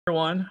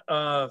Everyone.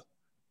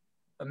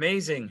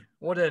 Amazing.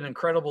 What an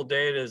incredible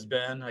day it has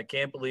been. I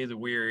can't believe that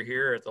we are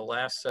here at the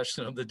last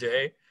session of the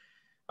day.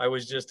 I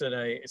was just in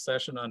a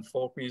session on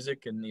folk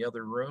music in the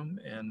other room,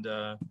 and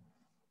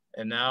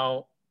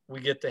now we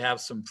get to have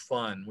some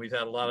fun. We've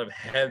had a lot of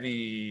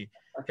heavy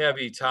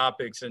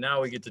topics, and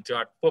now we get to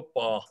talk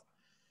football.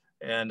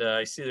 And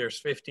I see there's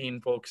 15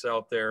 folks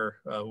out there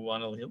who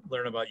want to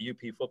learn about UP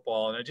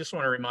football. And I just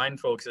want to remind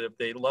folks that if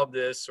they love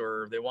this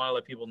or they want to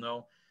let people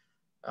know,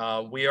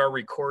 we are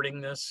recording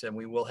this and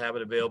we will have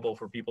it available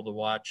for people to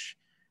watch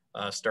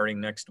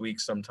starting next week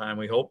sometime,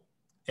 we hope.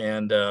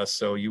 And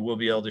so you will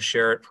be able to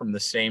share it from the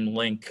same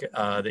link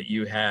that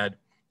you had.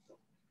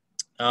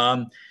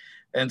 And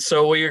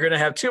so we are going to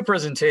have two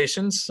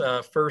presentations.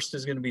 First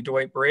is going to be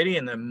Dwight Brady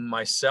and then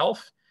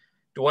myself.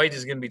 Dwight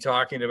is going to be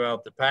talking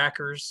about the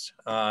Packers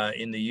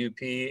in the UP,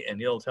 and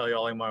he'll tell you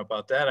all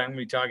about that. I'm going to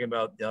be talking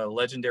about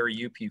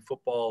legendary UP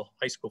football,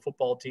 high school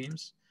football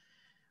teams.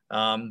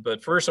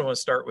 But first, I want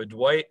to start with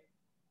Dwight.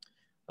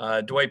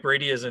 Dwight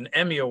Brady is an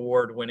Emmy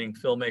Award-winning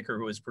filmmaker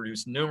who has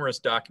produced numerous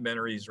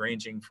documentaries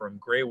ranging from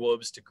Grey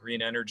Wolves to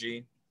Green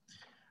Energy.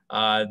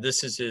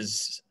 This is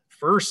his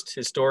first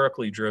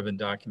historically driven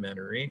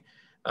documentary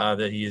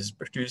that he has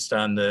produced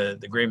on the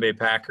Green Bay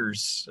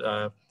Packers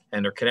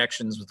and their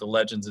connections with the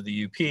legends of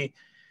the UP.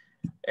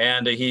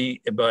 And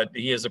he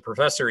is a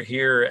professor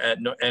here at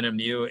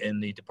NMU in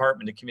the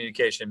Department of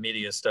Communication and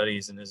Media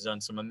Studies and has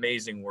done some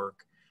amazing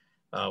work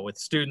with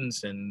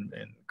students and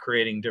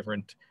creating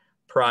different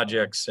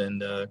projects.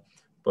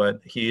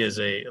 But he is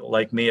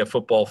like me, a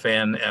football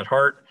fan at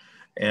heart.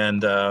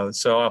 And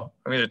so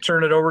I'm going to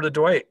turn it over to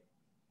Dwight.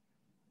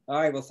 All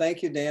right. Well,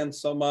 thank you, Dan,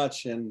 so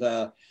much. And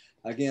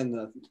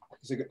again,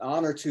 it's an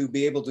honor to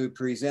be able to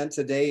present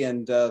today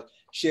and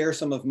share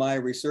some of my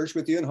research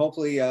with you. And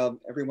hopefully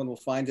everyone will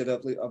find it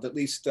of at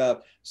least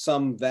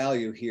some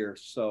value here.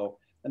 So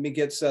let me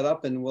get set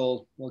up and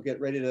we'll get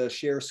ready to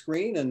share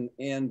screen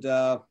and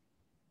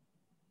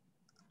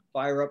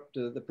fire up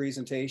the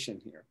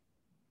presentation here.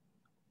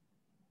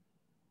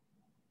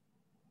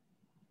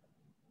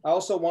 I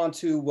also want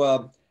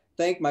to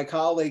thank my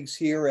colleagues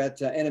here at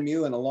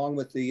NMU and along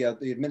with the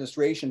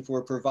administration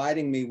for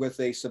providing me with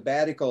a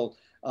sabbatical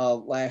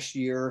last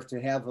year to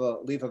have a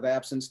leave of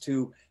absence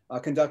to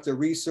conduct the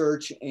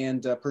research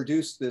and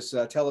produce this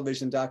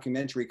television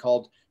documentary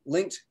called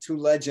Linked to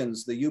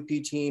Legends, the UP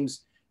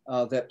teams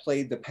that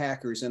played the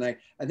Packers. And I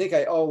think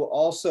I owe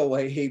also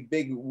a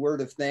big word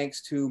of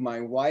thanks to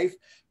my wife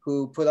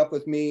who put up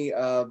with me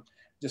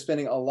just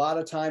spending a lot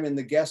of time in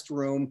the guest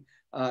room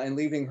and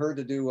leaving her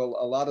to do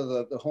a lot of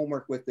the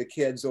homework with the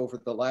kids over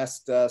the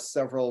last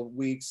several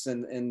weeks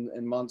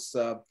and months.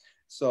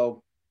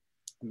 So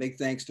big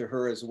thanks to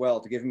her as well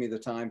to giving me the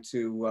time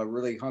to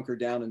really hunker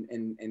down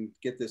and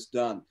get this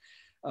done.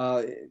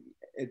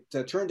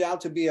 It turned out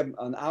to be an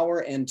hour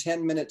and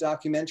 10-minute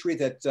documentary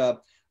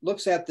that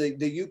looks at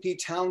the UP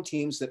town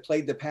teams that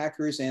played the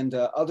Packers and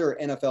other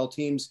NFL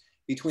teams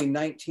between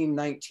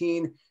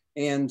 1919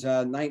 and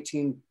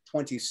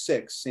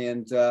 1926.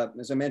 And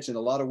as I mentioned,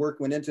 a lot of work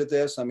went into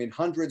this. I mean,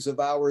 hundreds of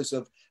hours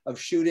of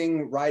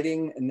shooting,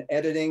 writing, and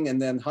editing, and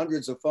then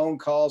hundreds of phone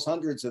calls,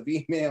 hundreds of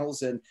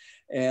emails, and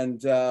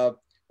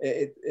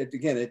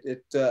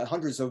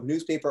hundreds of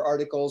newspaper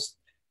articles.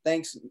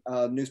 Thanks,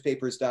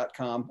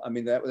 newspapers.com. I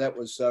mean, that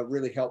was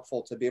really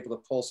helpful to be able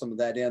to pull some of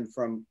that in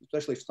from,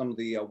 especially some of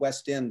the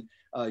West End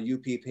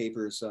UP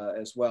papers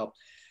as well.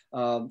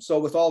 So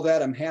with all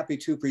that, I'm happy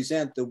to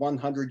present the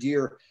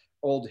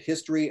 100-year-old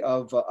history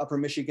of Upper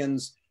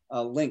Michigan's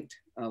Linked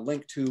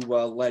to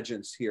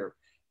Legends here.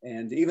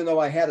 And even though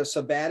I had a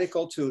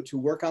sabbatical to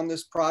work on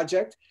this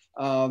project,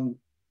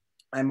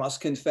 I must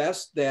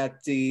confess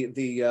that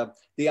the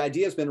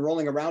idea has been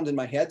rolling around in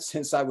my head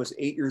since I was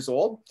 8 years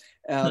old.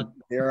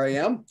 There I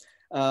am.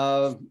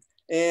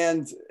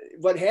 And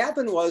what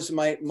happened was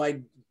my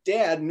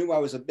dad knew I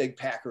was a big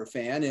Packer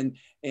fan,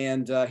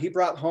 and he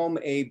brought home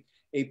a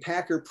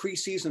Packer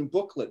preseason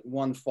booklet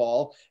one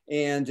fall,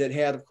 and it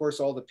had, of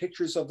course, all the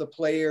pictures of the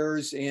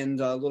players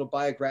and a little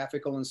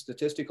biographical and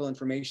statistical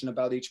information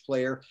about each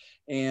player.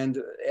 And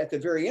at the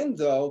very end,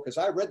 though, because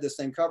I read this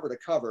thing cover to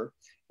cover,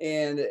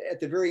 and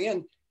at the very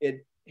end,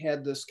 it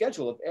had the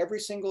schedule of every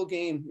single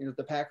game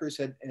the Packers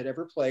had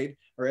ever played,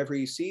 or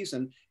every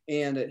season,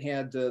 and it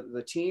had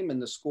the team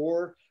and the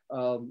score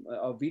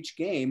of each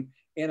game.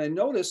 And I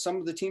noticed some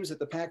of the teams that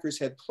the Packers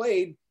had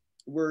played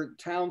were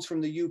towns from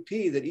the UP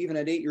that even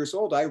at 8 years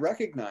old, I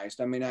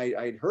recognized. I mean,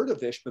 I'd heard of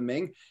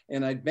Ishpeming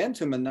and I'd been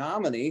to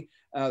Menominee.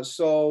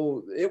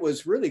 So it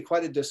was really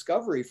quite a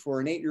discovery for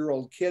an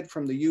 8-year-old kid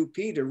from the UP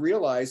to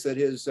realize that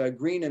his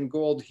green and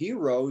gold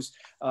heroes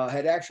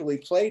had actually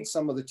played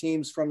some of the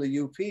teams from the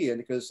UP. And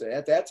because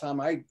at that time,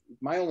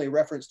 my only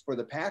reference for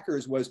the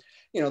Packers was,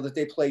 that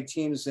they played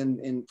teams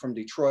from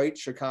Detroit,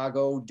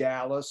 Chicago,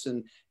 Dallas,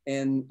 and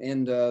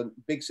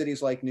big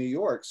cities like New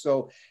York.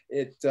 So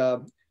it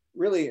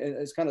really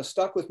has kind of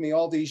stuck with me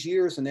all these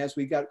years. And as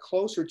we got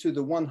closer to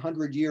the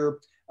 100-year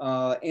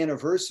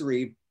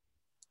anniversary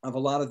of a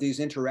lot of these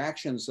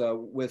interactions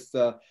with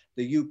the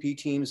UP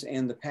teams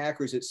and the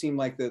Packers, it seemed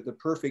like the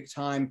perfect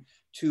time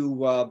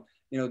to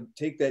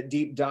take that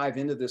deep dive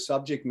into the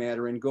subject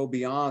matter and go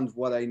beyond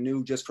what I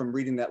knew just from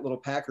reading that little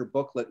Packer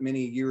booklet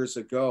many years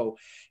ago.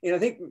 And I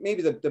think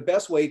maybe the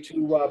best way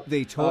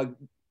to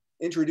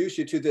introduce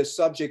you to this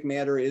subject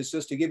matter is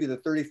just to give you the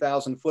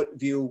 30,000-foot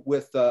view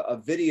with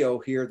a video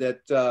here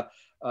that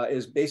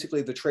is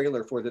basically the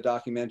trailer for the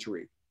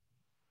documentary.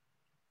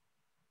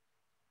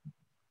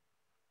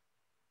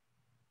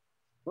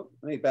 Let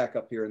me back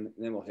up here and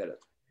then we'll hit it.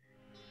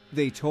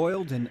 They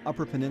toiled in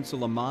Upper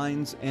Peninsula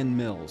mines and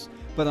mills,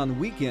 but on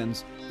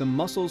weekends, the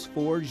muscles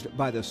forged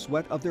by the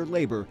sweat of their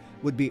labor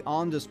would be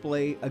on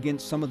display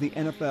against some of the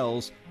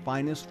NFL's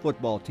finest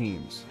football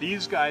teams.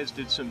 These guys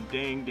did some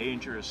dang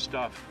dangerous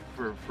stuff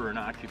for an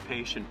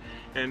occupation,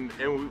 and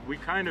we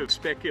kind of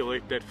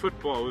speculate that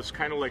football is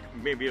kind of like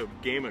maybe a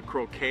game of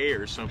croquet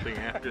or something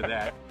after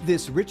that.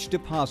 This rich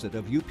deposit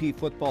of UP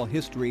football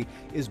history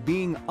is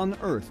being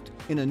unearthed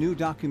in a new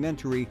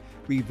documentary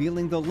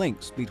revealing the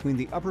links between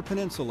the Upper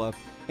Peninsula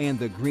and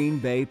the Green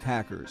Bay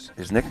Packers.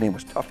 His nickname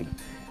was Tuffy,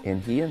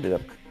 and he ended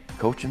up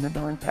coaching the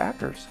darn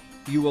Packers.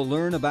 You will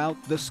learn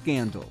about the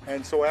scandal.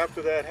 And so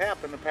after that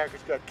happened, the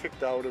Packers got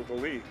kicked out of the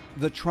league.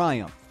 The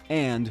triumph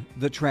and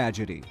the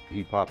tragedy.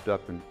 He popped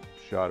up and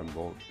shot them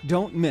both.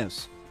 Don't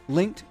miss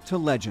Linked to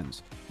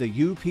Legends,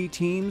 the UP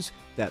teams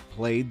that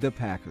played the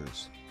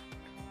Packers.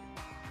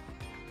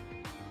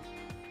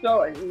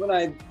 So when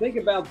I think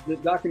about the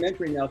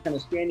documentary now, kind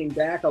of standing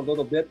back a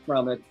little bit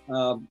from it,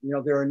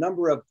 there are a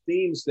number of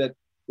themes that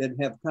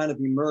have kind of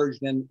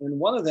emerged. And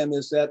one of them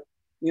is that,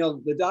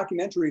 the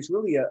documentary is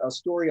really a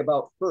story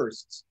about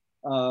firsts.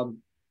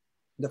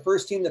 The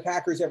first team the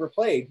Packers ever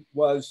played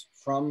was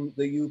from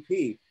the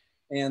UP.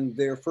 And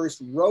their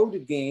first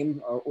road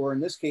game, or in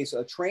this case,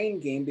 a train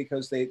game,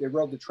 because they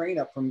rode the train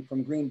up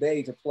from Green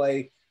Bay to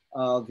play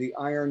the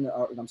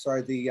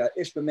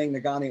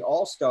Ishpeming-Nagani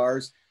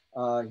All-Stars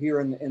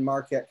here in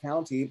Marquette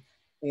County.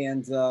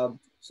 And so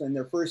in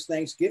their first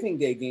Thanksgiving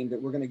Day game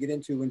that we're going to get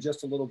into in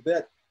just a little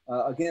bit,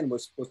 again,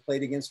 was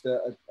played against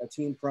a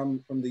team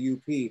from the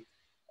UP.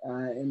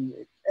 And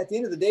at the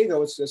end of the day,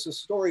 though, it's a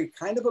story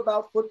kind of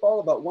about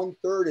football. About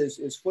 1/3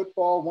 is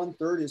football,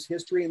 1/3 is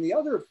history, and the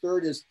other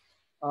third is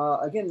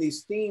again,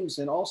 these themes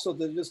and also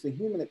just the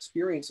human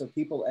experience of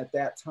people at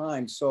that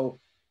time. So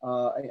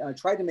I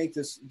tried to make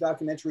this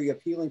documentary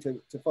appealing to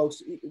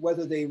folks,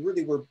 whether they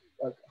really were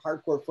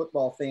hardcore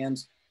football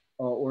fans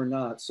or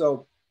not.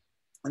 So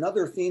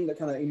another theme that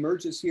kind of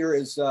emerges here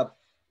is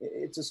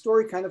it's a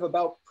story kind of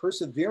about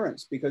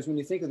perseverance, because when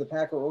you think of the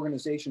Packer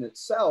organization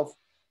itself,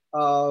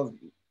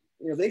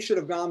 they should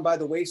have gone by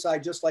the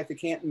wayside, just like the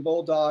Canton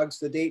Bulldogs,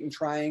 the Dayton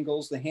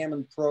Triangles, the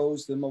Hammond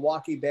Pros, the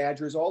Milwaukee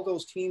Badgers, all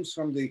those teams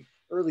from the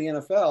early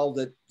NFL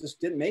that just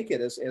didn't make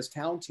it as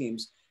town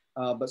teams.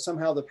 But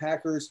somehow the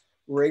Packers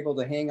were able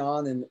to hang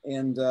on and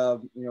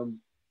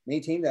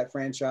maintain that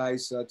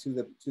franchise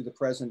to the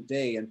present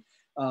day. And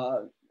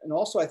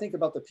also I think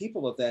about the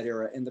people of that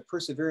era and the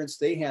perseverance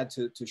they had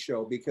to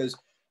show, because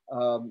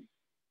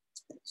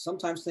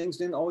sometimes things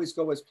didn't always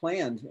go as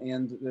planned,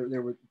 and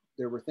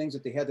there were things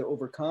that they had to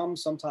overcome.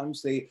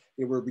 Sometimes they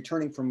were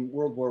returning from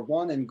World War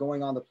I and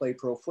going on to play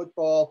pro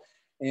football.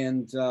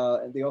 And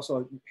they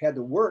also had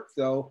to work,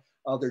 though,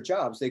 their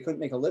jobs. They couldn't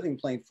make a living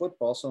playing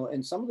football. So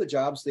in some of the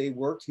jobs they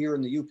worked here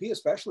in the UP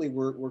especially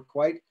were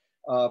quite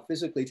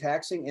physically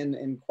taxing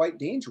and quite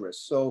dangerous.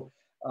 So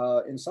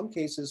in some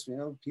cases,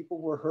 people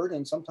were hurt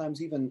and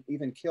sometimes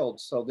even killed.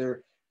 So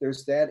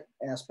there's that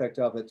aspect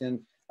of it. And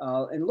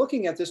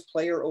looking at this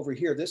player over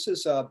here, this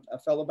is a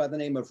fellow by the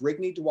name of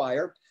Rigney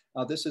Dwyer.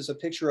 This is a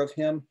picture of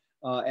him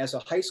as a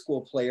high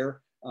school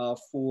player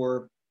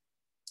for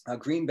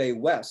Green Bay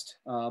West.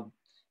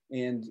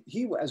 And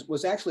he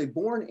was actually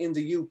born in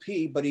the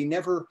UP, but he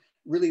never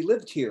really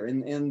lived here.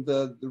 And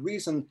the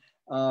reason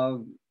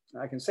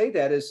I can say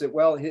that is that,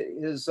 well,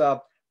 his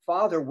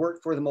father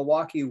worked for the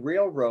Milwaukee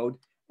Railroad,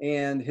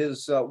 and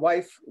his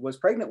wife was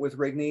pregnant with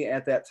Rigney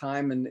at that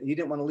time, and he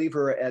didn't want to leave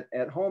her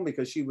at home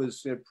because she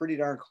was pretty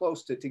darn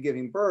close to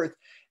giving birth.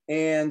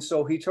 And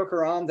so he took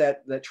her on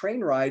that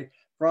train ride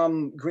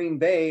from Green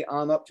Bay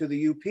on up to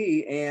the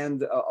UP,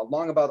 and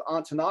along about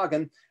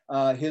Ontonagon,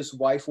 his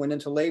wife went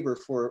into labor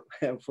for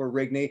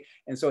Rigney.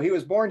 And so he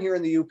was born here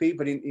in the UP,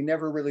 but he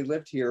never really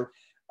lived here.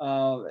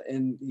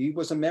 And he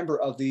was a member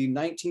of the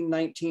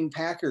 1919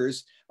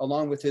 Packers,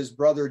 along with his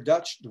brother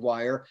Dutch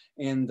Dwyer.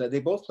 And they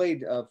both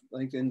played I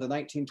think in the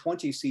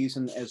 1920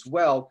 season as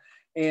well.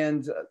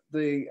 And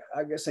I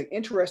guess,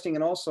 interesting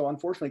and also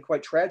unfortunately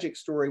quite tragic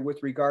story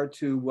with regard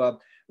to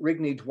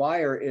Rigney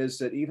Dwyer is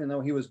that even though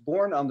he was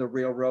born on the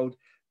railroad,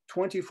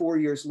 24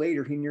 years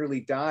later, he nearly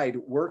died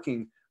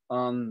working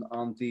on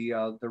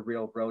the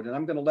railroad. And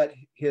I'm going to let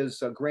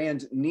his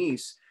grand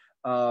niece,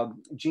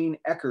 Jean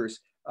Eckers,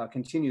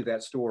 continue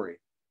that story.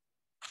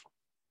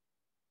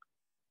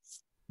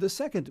 The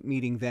second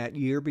meeting that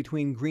year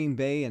between Green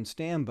Bay and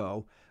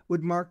Stambo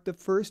would mark the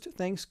first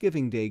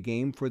Thanksgiving Day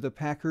game for the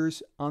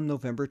Packers on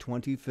November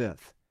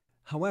 25th.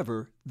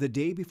 However, the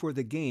day before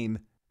the game,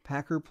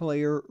 Packer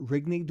player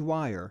Rigney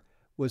Dwyer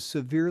was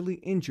severely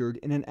injured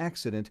in an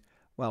accident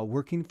while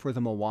working for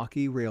the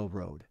Milwaukee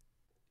Railroad.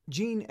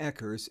 Jean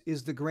Eckers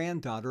is the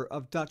granddaughter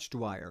of Dutch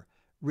Dwyer,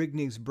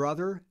 Rigney's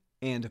brother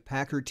and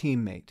Packer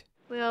teammate.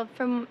 Well,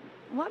 from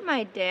what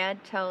my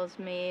dad tells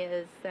me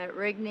is that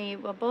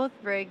Rigney, well, both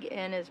Rig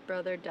and his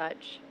brother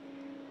Dutch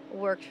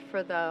worked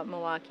for the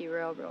Milwaukee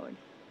Railroad.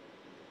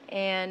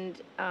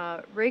 And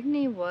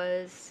Rigney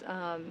was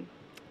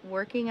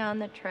working on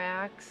the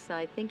tracks.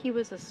 I think he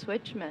was a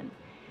switchman.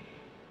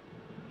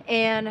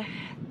 And,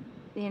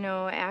 you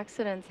know,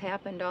 accidents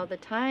happened all the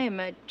time.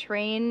 A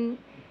train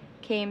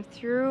came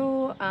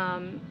through.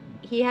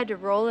 He had to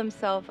roll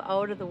himself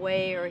out of the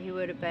way or he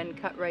would have been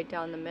cut right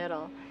down the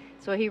middle.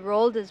 So he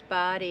rolled his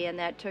body and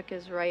that took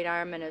his right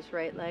arm and his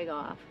right leg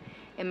off.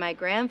 And my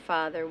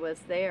grandfather was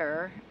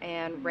there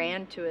and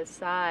ran to his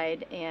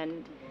side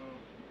and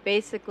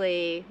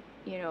basically,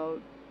 you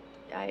know,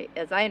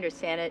 as I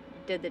understand it,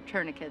 did the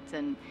tourniquets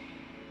and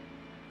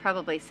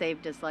probably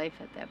saved his life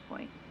at that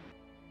point.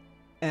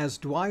 As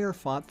Dwyer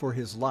fought for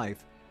his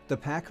life, the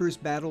Packers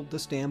battled the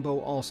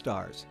Stambo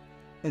All-Stars,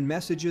 and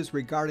messages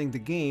regarding the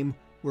game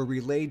were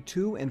relayed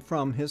to and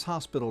from his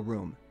hospital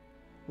room.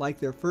 Like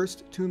their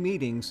first two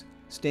meetings,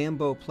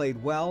 Stambo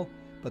played well,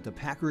 but the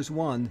Packers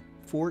won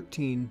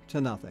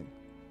 14-0.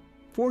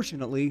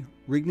 Fortunately,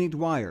 Rigney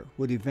Dwyer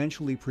would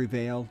eventually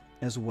prevail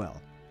as well,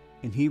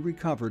 and he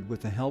recovered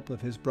with the help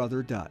of his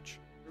brother Dutch.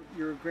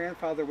 Your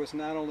grandfather was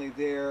not only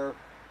there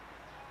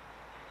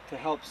to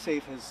help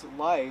save his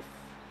life,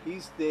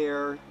 he's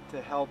there to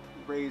help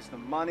raise the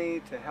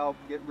money, to help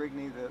get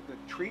Rigney the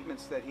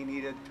treatments that he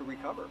needed to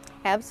recover.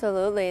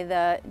 Absolutely.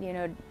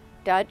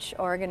 Dutch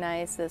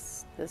organized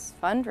this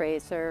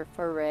fundraiser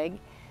for Rig,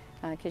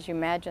 because you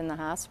imagine the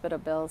hospital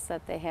bills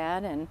that they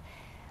had, and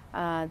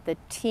the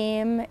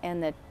team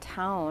and the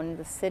town,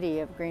 the city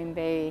of Green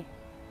Bay,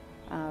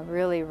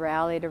 really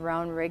rallied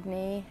around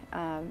Rigney,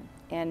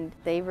 and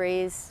they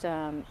raised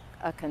a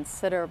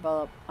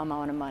considerable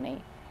amount of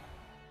money.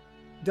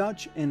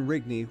 Dutch and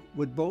Rigney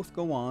would both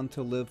go on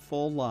to live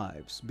full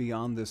lives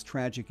beyond this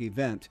tragic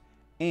event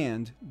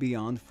and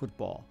beyond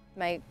football.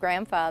 My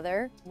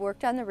grandfather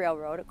worked on the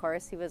railroad, of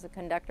course. He was a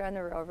conductor on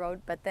the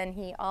railroad, but then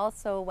he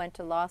also went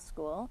to law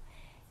school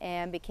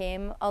and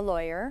became a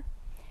lawyer.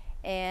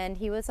 And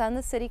he was on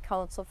the city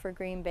council for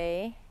Green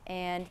Bay,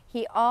 and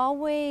he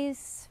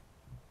always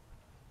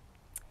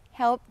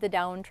helped the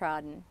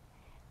downtrodden.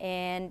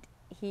 And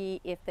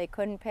if they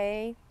couldn't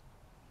pay,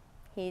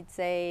 he'd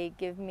say,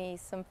 give me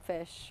some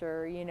fish,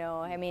 or, you know,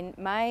 I mean,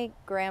 my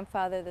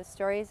grandfather, the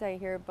stories I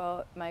hear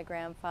about my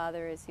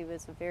grandfather is he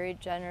was a very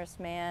generous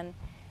man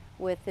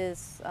with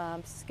his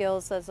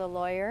skills as a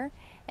lawyer.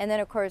 And then,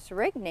 of course,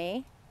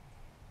 Rigney,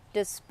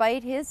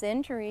 despite his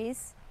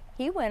injuries,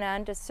 he went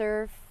on to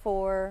serve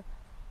for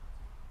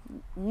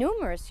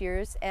numerous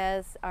years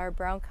as our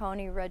Brown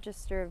County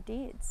Register of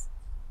Deeds.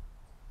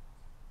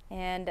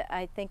 And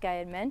I think I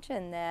had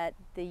mentioned that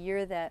the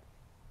year that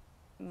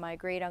my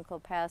great-uncle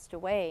passed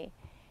away,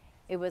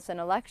 it was an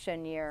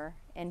election year,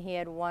 and he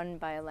had won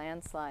by a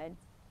landslide.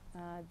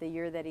 The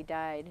year that he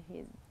died,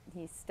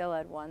 he still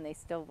had won. They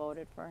still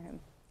voted for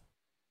him.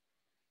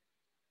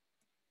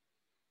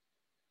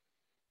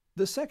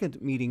 The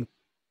second meeting.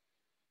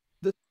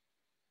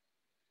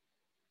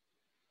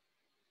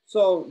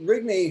 So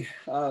Rigney,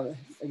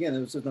 again, it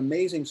was an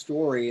amazing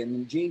story,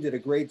 and Jean did a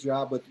great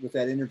job with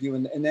that interview.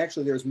 And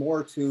actually, there's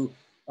more to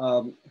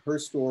her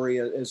story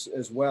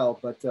as well,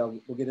 but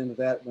we'll get into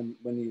that when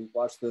you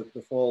watch the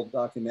full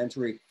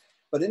documentary.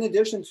 But in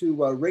addition to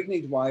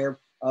Rigney Dwyer,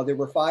 there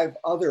were 5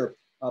 other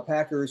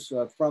Packers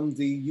from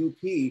the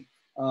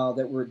UP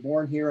that were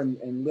born here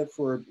and lived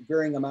for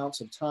varying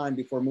amounts of time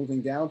before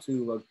moving down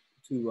to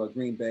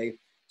Green Bay.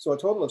 So a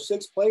total of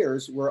 6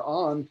 players were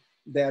on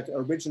that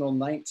original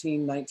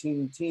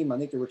 1919 team. I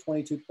think there were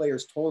 22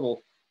 players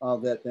total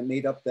that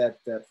made up that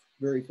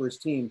very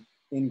first team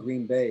in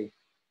Green Bay.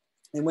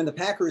 And when the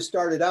Packers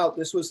started out,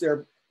 this was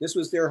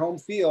their home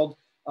field,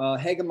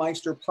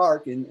 Hagemeister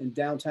Park in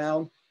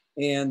downtown,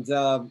 and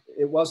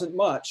it wasn't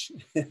much,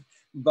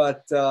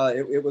 but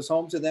it was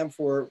home to them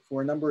for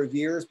a number of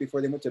years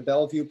before they went to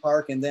Bellevue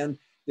Park, and then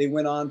they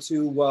went on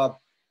to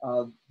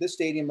this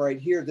stadium right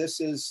here.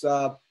 This is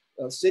a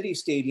City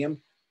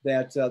Stadium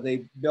that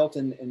they built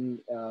and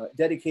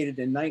dedicated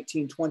in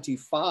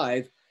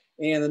 1925.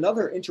 And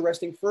another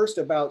interesting first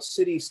about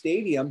City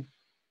Stadium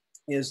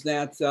is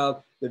that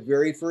the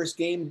very first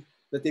game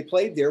that they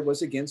played there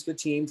was against a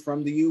team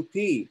from the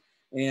UP.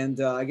 And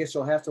I guess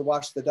you'll have to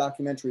watch the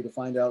documentary to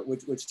find out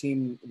which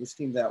team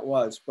that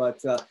was.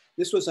 But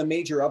this was a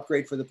major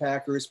upgrade for the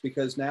Packers,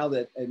 because now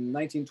that in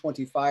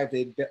 1925,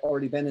 they'd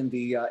already been in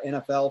the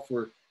NFL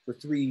for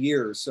 3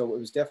 years. So it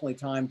was definitely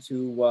time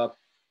to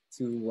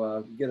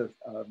get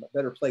a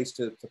better place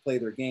to play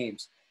their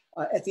games.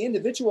 At the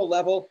individual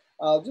level,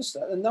 just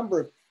a number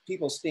of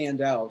people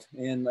stand out.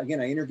 And again,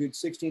 I interviewed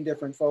 16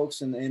 different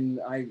folks, and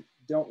I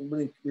don't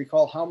really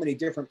recall how many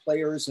different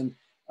players and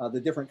the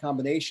different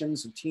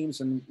combinations of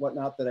teams and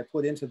whatnot that I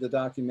put into the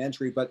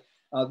documentary. But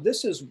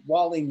this is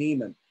Wally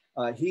Neiman.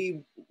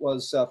 He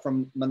was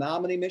from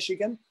Menominee,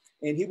 Michigan,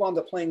 and he wound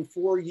up playing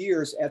 4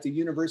 years at the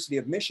University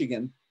of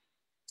Michigan.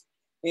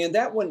 And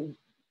that wouldn't,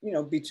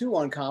 be too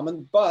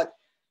uncommon, but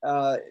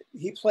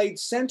he played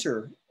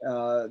center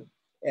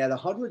at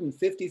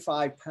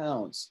 155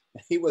 pounds.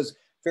 He was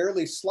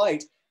fairly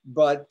slight,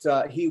 but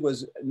he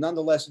was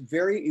nonetheless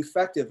very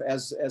effective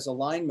as a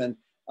lineman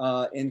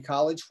in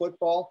college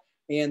football.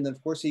 And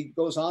of course, he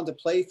goes on to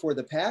play for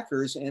the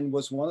Packers and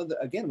was one of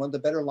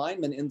the better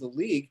linemen in the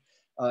league,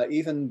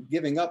 even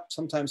giving up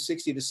sometimes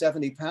 60 to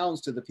 70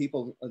 pounds to the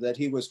people that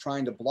he was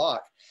trying to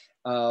block.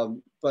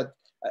 But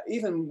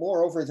even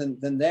moreover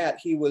than that,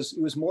 he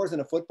was more than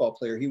a football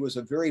player. He was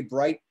a very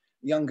bright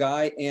young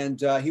guy, and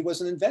he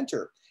was an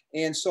inventor.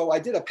 And so I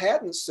did a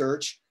patent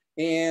search,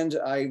 and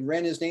I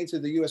ran his name through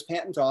the U.S.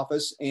 Patent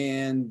Office,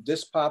 and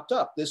this popped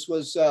up. This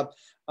was,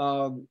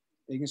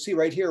 you can see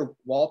right here,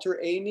 Walter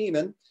A.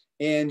 Neiman,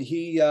 and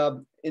he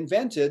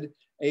invented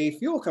a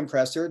fuel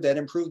compressor that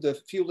improved the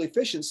fuel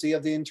efficiency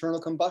of the internal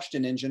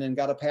combustion engine and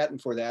got a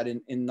patent for that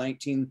in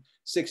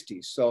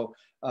 1960s. So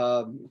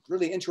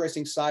really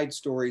interesting side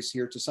stories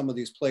here to some of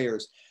these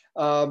players.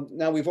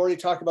 Now, we've already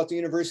talked about the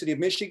University of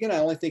Michigan. I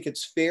only think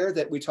it's fair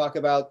that we talk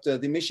about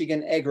the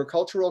Michigan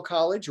Agricultural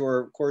College, or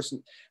of course,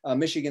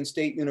 Michigan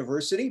State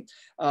University.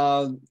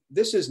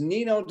 This is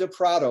Nino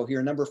DePrado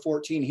here, number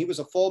 14. He was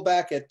a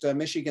fullback at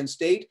Michigan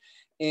State,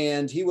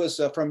 and he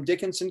was from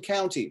Dickinson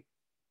County.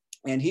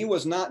 And he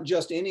was not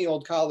just any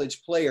old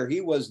college player. He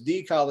was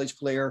the college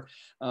player,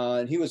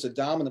 and he was a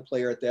dominant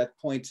player at that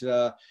point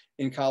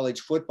in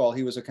college football.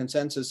 He was a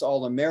consensus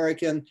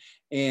All-American,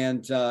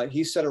 and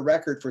he set a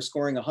record for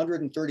scoring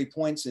 130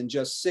 points in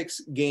just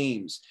 6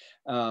 games.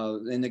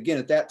 And again,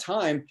 at that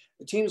time,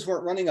 the teams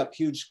weren't running up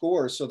huge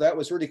scores, so that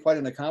was really quite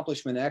an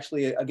accomplishment.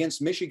 Actually,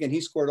 against Michigan,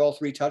 he scored all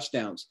 3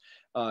 touchdowns.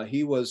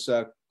 He was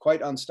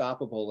quite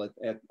unstoppable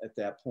at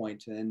that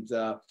point. And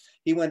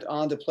he went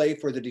on to play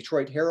for the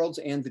Detroit Heralds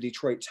and the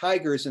Detroit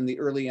Tigers in the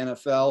early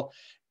NFL,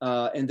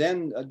 and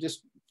then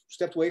just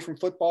stepped away from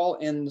football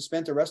and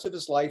spent the rest of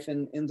his life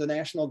in the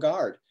National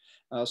Guard.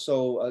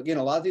 So again,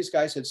 a lot of these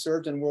guys had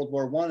served in World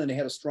War I, and they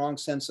had a strong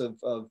sense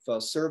of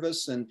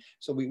service. And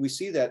so we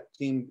see that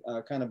theme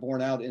kind of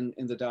borne out in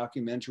the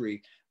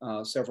documentary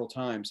several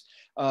times.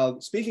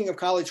 Speaking of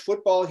college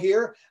football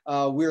here,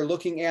 we're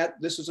looking at,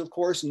 this is of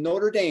course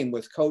Notre Dame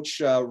with Coach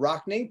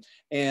Rockne,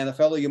 and a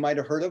fellow you might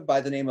have heard of by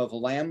the name of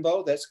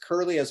Lambeau. That's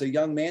Curly as a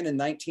young man in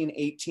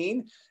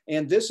 1918.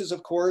 And this is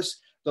of course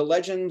the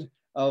legend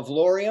of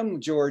Lorium,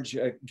 George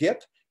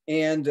Gipp.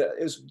 And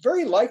it's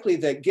very likely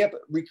that Gipp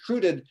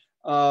recruited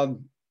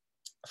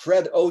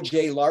Fred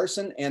O.J.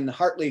 Larson and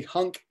Hartley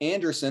Hunk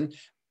Anderson.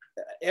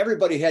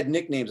 Everybody had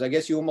nicknames. I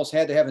guess you almost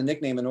had to have a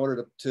nickname in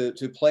order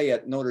to play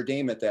at Notre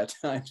Dame at that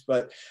time.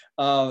 But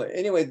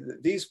anyway,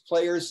 these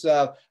players,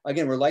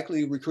 again, were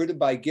likely recruited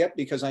by Gipp,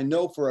 because I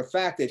know for a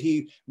fact that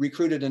he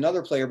recruited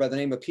another player by the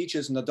name of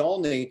Peaches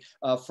Nadolny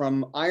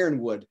from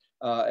Ironwood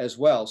as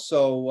well.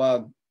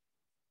 So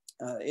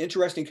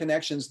interesting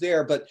connections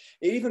there, but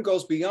it even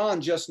goes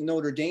beyond just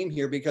Notre Dame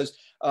here, because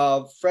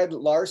Fred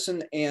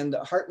Larson and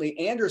Hartley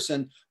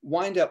Anderson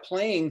wind up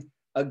playing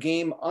a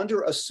game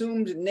under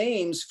assumed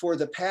names for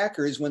the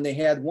Packers when they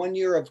had 1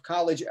 year of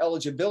college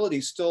eligibility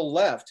still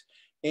left.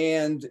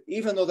 And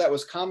even though that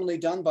was commonly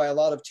done by a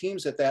lot of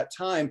teams at that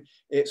time,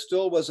 it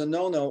still was a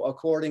no-no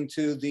according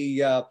to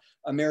the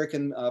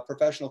American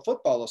Professional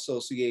Football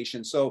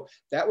Association. So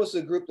that was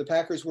the group the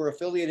Packers were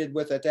affiliated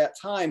with at that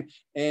time,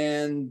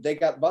 and they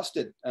got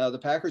busted. The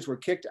Packers were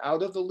kicked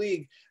out of the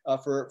league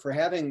for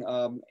having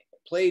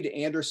played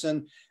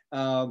Anderson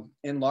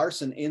and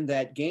Larson in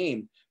that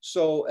game.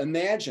 So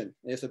imagine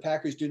if the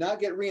Packers do not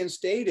get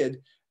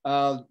reinstated,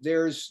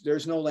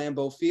 there's no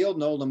Lambeau Field,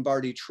 no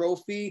Lombardi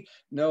Trophy,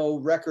 no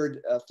record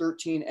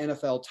 13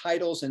 NFL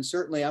titles, and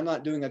certainly I'm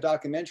not doing a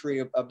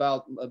documentary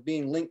about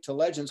being linked to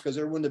legends, because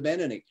there wouldn't have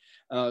been any.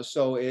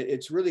 So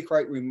it's really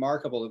quite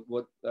remarkable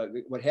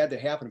what had to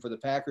happen for the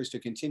Packers to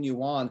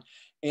continue on.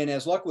 And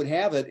as luck would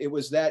have it, it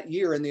was that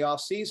year in the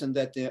offseason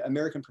that the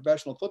American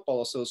Professional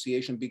Football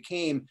Association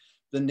became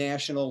the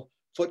National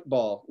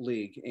Football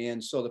League.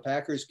 And so the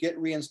Packers get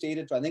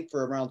reinstated, I think,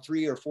 for around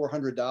 $300 or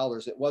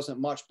 $400. It wasn't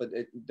much, but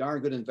a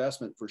darn good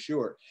investment for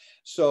sure.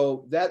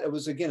 So that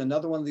was, again,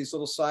 another one of these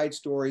little side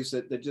stories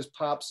that just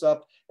pops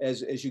up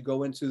as you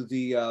go into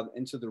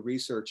the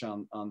research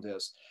on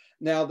this.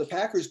 Now, the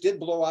Packers did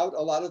blow out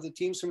a lot of the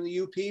teams from the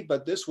UP,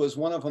 but this was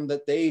one of them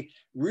that they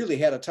really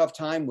had a tough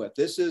time with.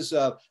 This is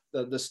the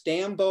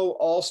Stambo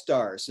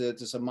All-Stars.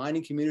 It's a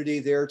mining community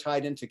there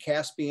tied into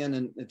Caspian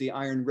and the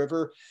Iron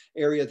River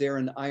area there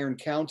in Iron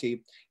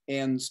County.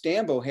 And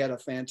Stambo had a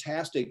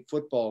fantastic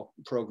football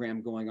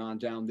program going on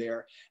down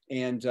there.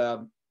 And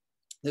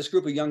this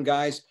group of young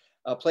guys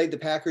played the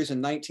Packers in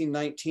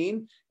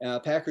 1919.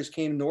 Packers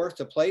came north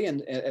to play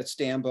at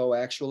Stambo,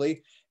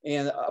 actually.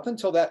 And up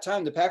until that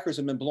time, the Packers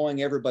have been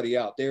blowing everybody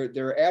out.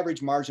 Their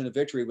average margin of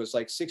victory was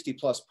like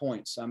 60+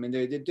 points. I mean,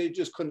 they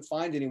just couldn't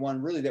find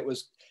anyone really that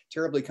was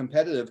terribly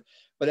competitive.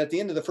 But at the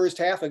end of the first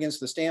half against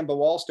the Stambo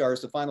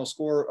All-Stars, the final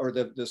score, or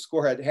the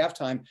score at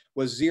halftime,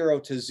 was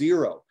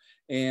 0-0.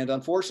 And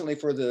unfortunately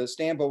for the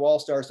Stambo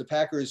All-Stars, the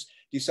Packers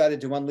decided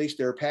to unleash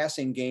their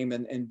passing game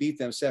and beat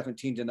them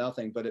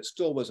 17-0. But it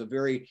still was a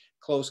very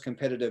close,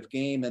 competitive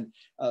game. And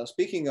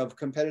speaking of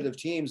competitive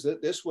teams,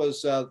 this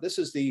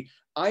is the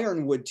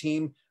Ironwood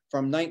team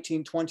from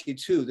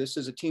 1922. This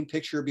is a team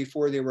picture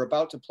before they were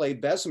about to play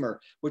Bessemer,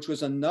 which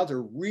was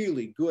another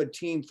really good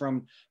team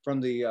from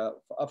the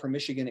upper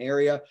Michigan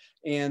area.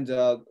 And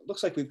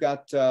looks like we've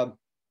got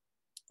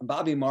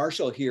Bobby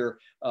Marshall here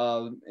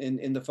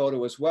in the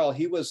photo as well.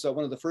 He was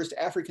one of the first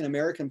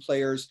African-American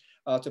players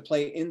to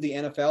play in the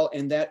NFL.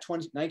 In that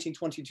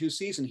 1922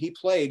 season, he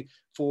played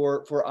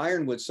for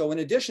Ironwood. So in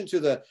addition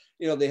to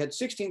they had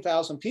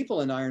 16,000 people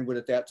in Ironwood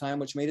at that time,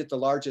 which made it the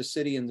largest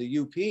city in the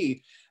UP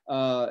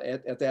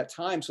at that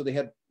time. So they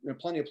had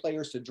plenty of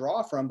players to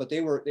draw from, but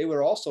they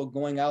were also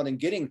going out and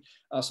getting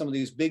some of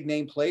these big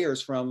name players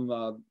from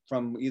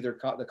either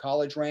the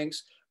college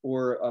ranks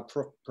or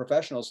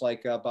professionals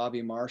like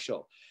Bobby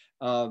Marshall.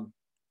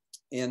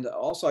 And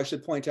also I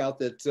should point out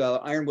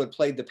that Ironwood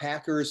played the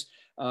Packers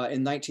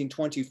in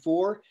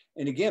 1924,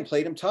 and again,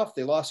 played them tough.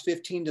 They lost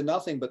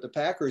 15-0, but the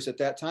Packers at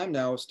that time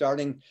now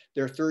starting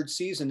their third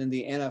season in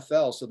the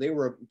NFL. So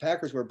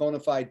Packers were a bona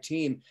fide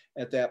team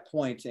at that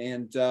point.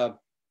 And the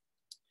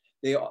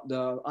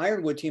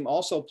Ironwood team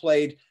also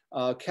played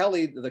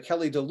the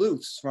Kelly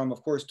Duluths from,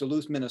 of course,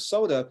 Duluth,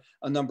 Minnesota,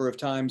 a number of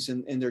times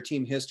in their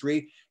team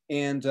history.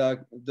 And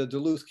the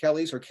Duluth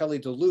Kellys, or Kelly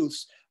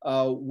Duluths,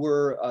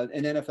 were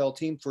an NFL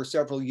team for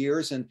several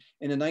years. And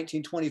in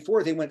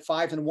 1924, they went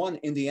 5-1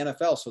 in the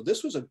NFL. So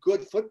this was a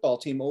good football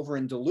team over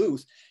in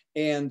Duluth.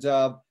 And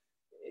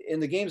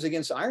in the games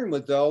against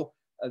Ironwood, though,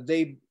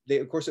 they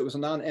of course, it was a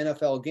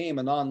non-NFL game,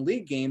 a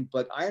non-league game,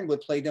 but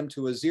Ironwood played them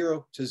to a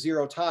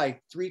 0-0 tie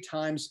 3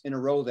 times in a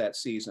row that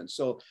season.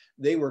 So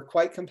they were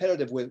quite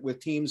competitive with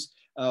teams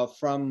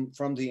from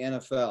the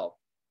NFL.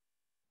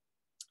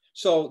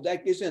 So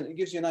that gives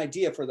you an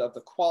idea for the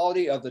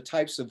quality of the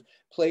types of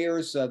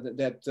players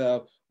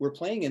that were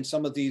playing in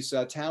some of these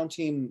town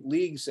team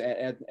leagues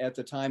at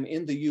the time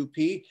in the UP,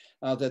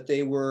 that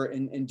they were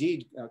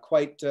indeed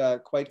quite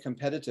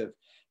competitive.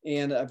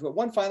 And I've got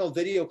one final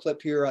video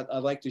clip here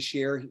I'd like to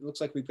share. It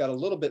looks like we've got a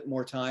little bit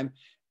more time,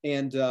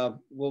 and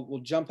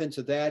we'll jump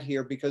into that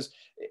here, because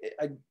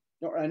I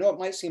know it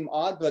might seem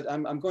odd, but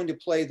I'm going to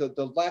play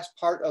the last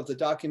part of the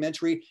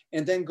documentary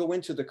and then go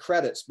into the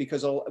credits,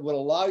 because it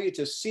will allow you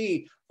to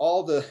see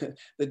all the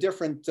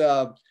different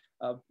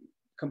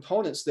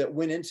components that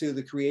went into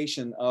the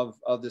creation of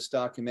this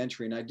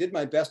documentary. And I did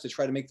my best to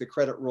try to make the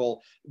credit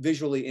roll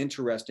visually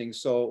interesting.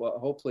 So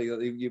hopefully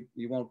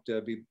you won't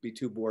be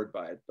too bored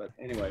by it. But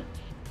anyway.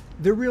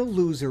 The real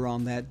loser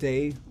on that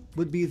day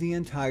would be the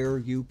entire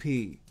UP,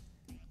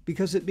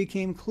 because it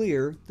became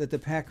clear that the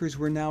Packers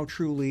were now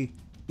truly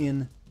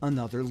in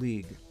another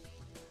league.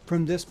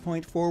 From this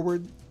point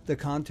forward, the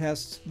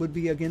contests would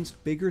be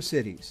against bigger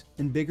cities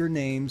and bigger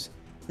names,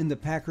 and the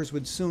Packers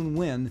would soon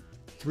win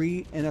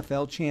 3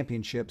 NFL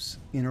championships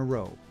in a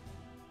row.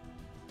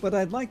 But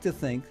I'd like to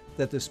think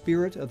that the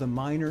spirit of the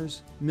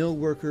miners, mill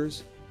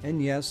workers,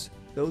 and yes,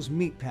 those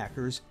meat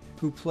packers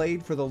who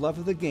played for the love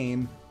of the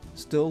game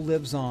still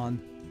lives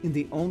on in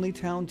the only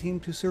town team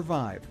to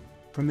survive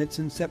from its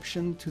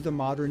inception to the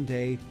modern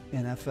day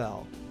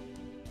NFL.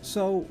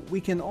 So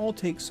we can all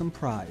take some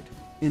pride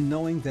in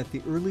knowing that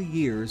the early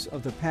years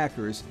of the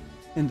Packers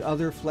and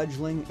other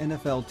fledgling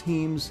NFL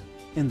teams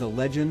and the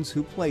legends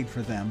who played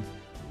for them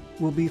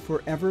will be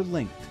forever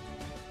linked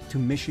to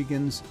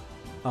Michigan's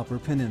Upper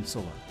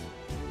Peninsula.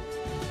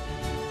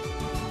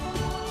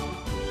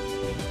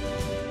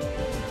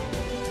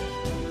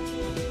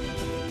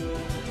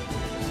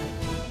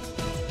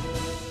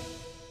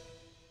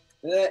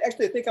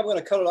 Actually, I think I'm going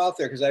to cut it off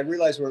there, because I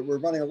realize we're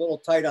running a little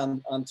tight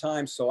on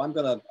time. So I'm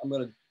going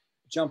to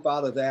jump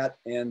out of that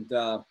and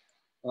I'll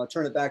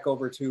turn it back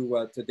over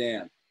to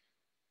Dan.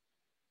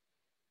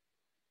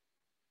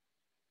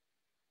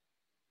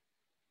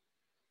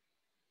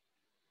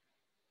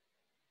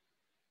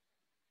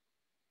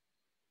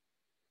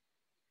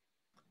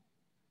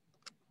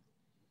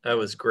 That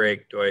was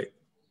great, Dwight.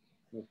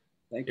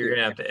 Thank you. You're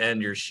gonna have to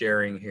end your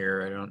sharing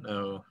here. I don't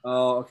know.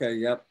 Oh, okay.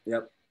 Yep.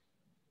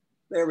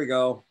 There we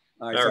go.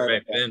 All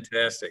right,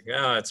 fantastic.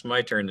 Now it's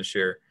my turn to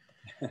share.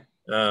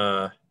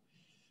 Yeah,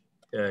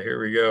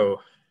 here we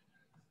go.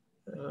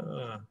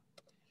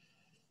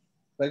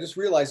 I just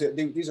realized that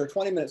these are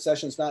 20-minute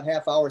sessions, not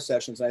half-hour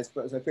sessions. I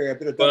figure I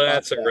better. Well,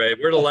 that's all right.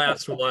 We're the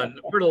last one.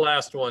 We're the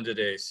last one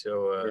today.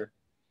 So,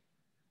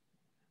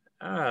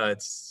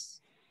 it's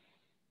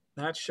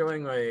not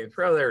showing my.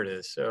 Oh, there it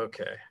is.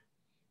 Okay.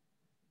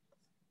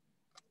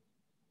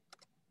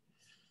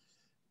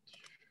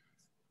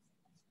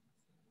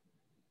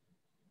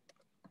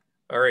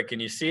 All right. Can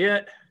you see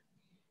it?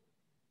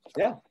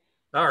 Yeah.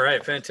 All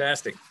right.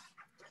 Fantastic.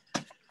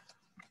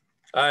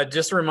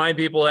 Just to remind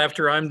people,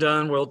 after I'm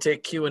done, we'll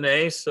take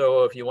Q&A.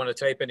 So if you want to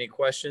type any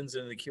questions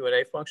in the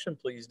Q&A function,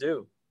 please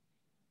do.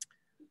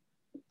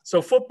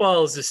 So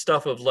football is the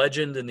stuff of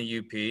legend in the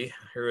UP.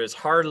 There is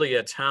hardly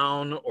a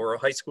town or a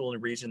high school in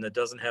the region that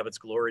doesn't have its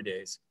glory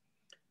days.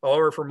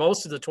 However, for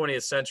most of the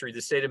 20th century,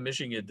 the state of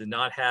Michigan did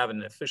not have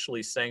an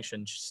officially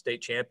sanctioned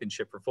state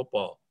championship for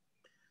football.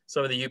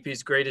 Some of the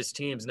UP's greatest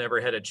teams never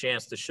had a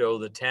chance to show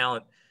the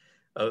talent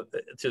to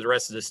the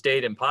rest of the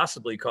state and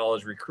possibly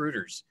college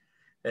recruiters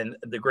and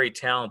the great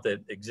talent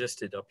that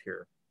existed up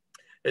here.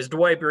 As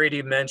Dwight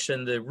Brady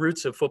mentioned, the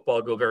roots of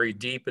football go very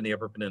deep in the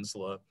Upper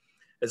Peninsula.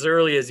 As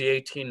early as the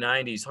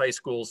 1890s, high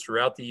schools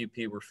throughout the UP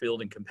were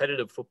fielding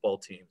competitive football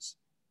teams.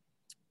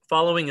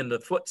 Following in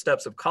the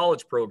footsteps of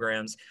college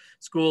programs,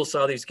 schools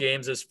saw these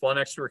games as fun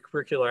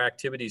extracurricular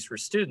activities for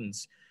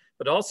students,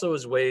 but also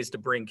as ways to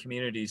bring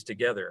communities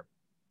together.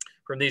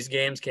 From these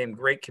games came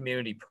great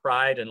community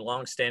pride and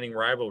longstanding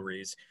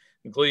rivalries,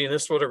 including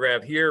this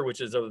photograph here,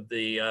 which is of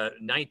the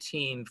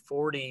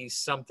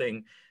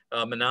 1940-something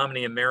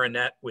Menominee and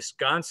Marinette,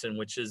 Wisconsin,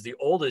 which is the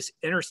oldest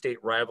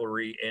interstate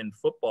rivalry in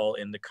football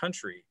in the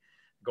country,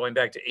 going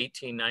back to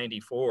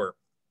 1894.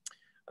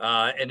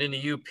 And in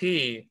the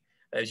UP,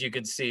 as you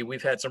can see,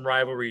 we've had some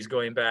rivalries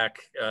going back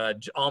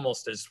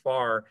almost as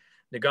far.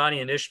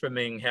 Negaunee and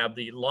Ishpeming have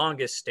the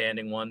longest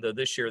standing one, though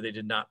this year they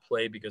did not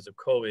play because of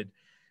COVID,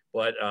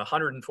 but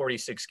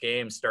 146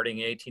 games starting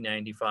in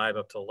 1895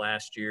 up to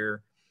last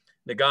year.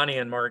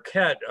 Negaunee and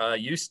Marquette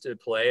used to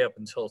play up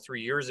until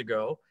 3 years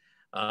ago,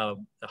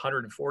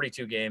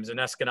 142 games, and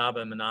Escanaba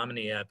and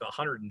Menominee have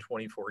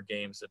 124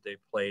 games that they've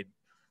played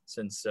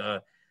since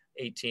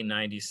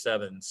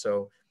 1897.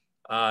 So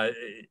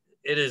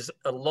it is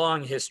a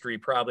long history,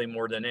 probably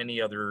more than any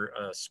other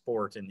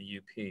sport in the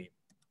UP.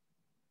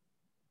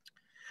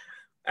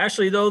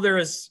 Actually, though there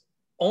has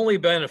only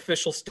been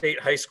official state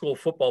high school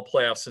football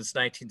playoffs since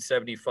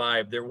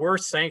 1975, there were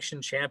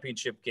sanctioned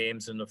championship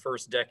games in the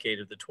first decade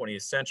of the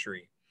 20th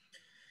century.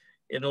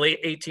 In late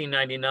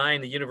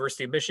 1899, the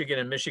University of Michigan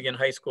and Michigan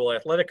High School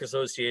Athletic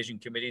Association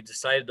Committee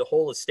decided to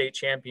hold a state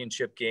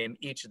championship game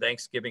each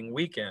Thanksgiving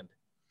weekend.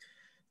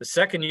 The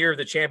second year of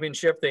the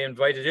championship, they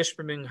invited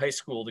Ishpeming High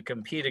School to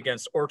compete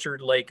against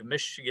Orchard Lake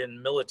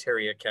Michigan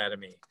Military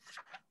Academy.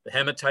 The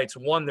Hematites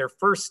won their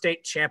first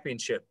state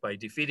championship by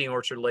defeating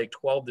Orchard Lake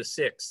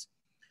 12-6.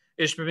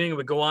 Ishpeming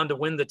would go on to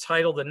win the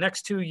title the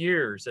next 2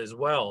 years as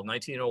well,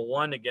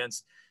 1901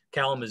 against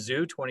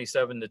Kalamazoo,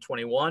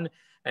 27-21,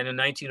 and in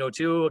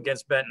 1902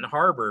 against Benton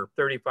Harbor,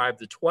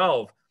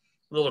 35-12. A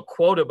little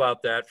quote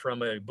about that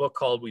from a book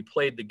called We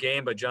Played the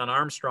Game by John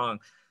Armstrong.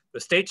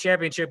 The state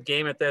championship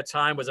game at that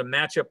time was a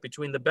matchup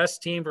between the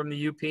best team from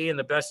the UP and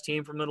the best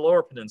team from the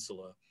Lower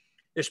Peninsula.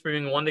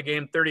 Ishpeming won the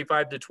game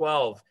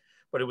 35-12,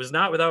 but it was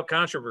not without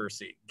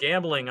controversy.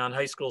 Gambling on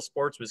high school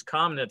sports was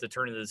common at the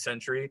turn of the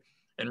century,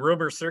 and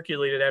rumors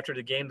circulated after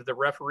the game that the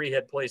referee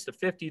had placed a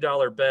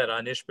 $50 bet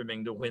on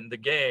Ishpeming to win the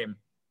game.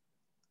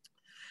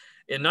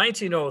 In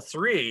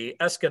 1903,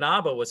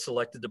 Escanaba was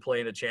selected to play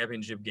in the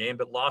championship game,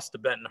 but lost to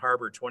Benton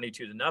Harbor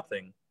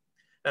 22-0.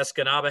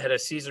 Escanaba had a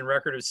season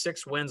record of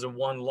 6 wins and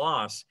 1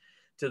 loss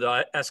to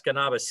the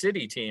Escanaba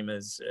City team,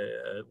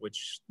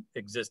 which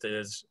existed,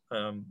 as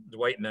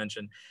Dwight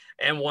mentioned,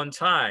 and 1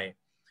 tie.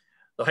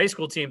 The high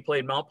school team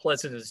played Mount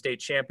Pleasant in the state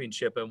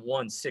championship and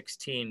won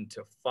 16-5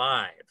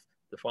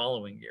 the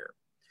following year.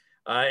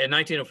 In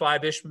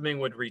 1905, Ishpeming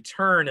would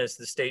return as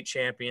the state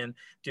champion,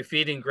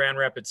 defeating Grand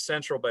Rapids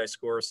Central by a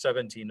score of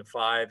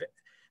 17-5.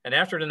 And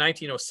after the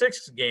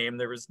 1906 game,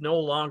 there was no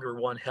longer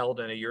one held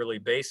on a yearly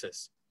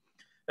basis.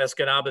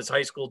 Escanaba's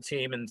high school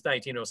team in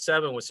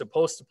 1907 was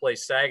supposed to play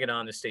Saginaw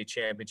in the state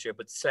championship,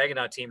 but the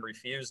Saginaw team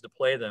refused to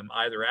play them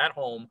either at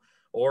home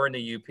or in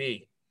the UP.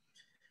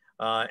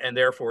 And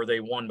therefore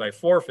they won by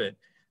forfeit.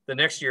 The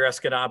next year,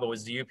 Escanaba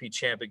was the UP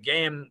champion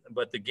game,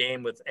 but the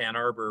game with Ann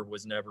Arbor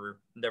was never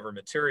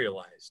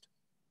materialized.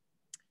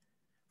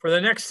 For the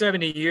next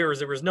 70 years,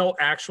 there was no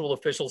actual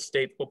official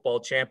state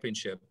football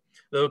championship,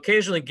 though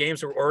occasionally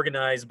games were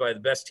organized by the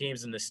best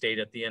teams in the state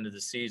at the end of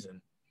the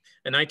season.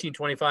 In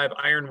 1925,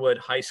 Ironwood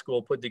High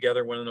School put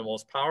together one of the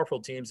most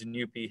powerful teams in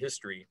UP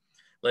history.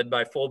 Led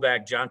by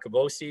fullback John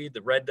Cavosi,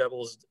 the Red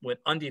Devils went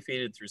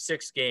undefeated through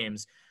 6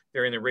 games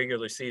during the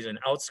regular season,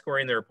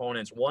 outscoring their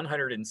opponents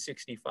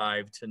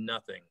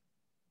 165-0.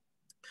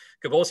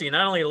 Cavosi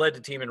not only led the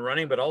team in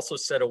running, but also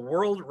set a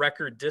world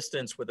record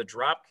distance with a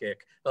drop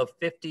kick of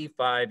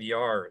 55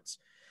 yards.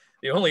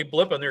 The only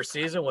blip on their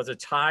season was a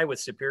tie with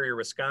Superior,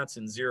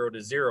 Wisconsin,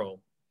 0-0.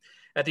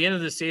 At the end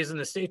of the season,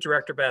 the state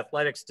director of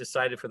athletics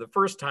decided for the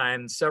first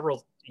time in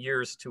several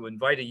years to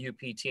invite a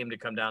UP team to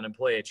come down and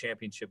play a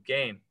championship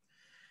game.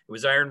 It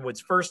was Ironwood's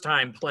first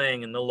time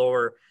playing in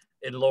lower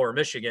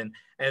Michigan,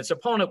 and its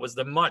opponent was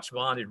the much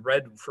vaunted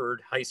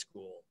Redford High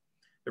School.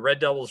 The Red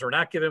Devils were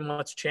not given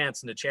much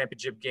chance in the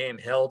championship game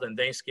held on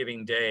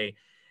Thanksgiving Day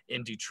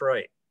in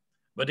Detroit.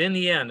 But in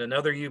the end,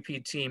 another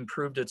UP team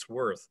proved its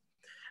worth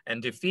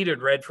and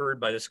defeated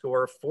Redford by the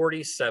score of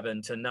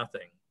 47-0.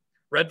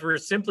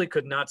 Redford simply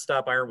could not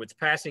stop Ironwood's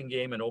passing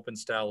game and open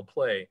style of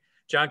play.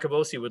 John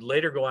Cavosi would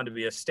later go on to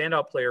be a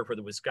standout player for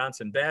the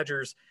Wisconsin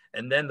Badgers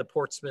and then the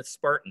Portsmouth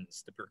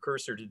Spartans, the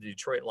precursor to the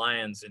Detroit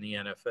Lions in the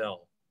NFL.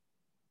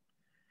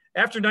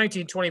 After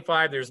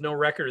 1925, there's no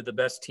record of the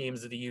best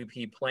teams of the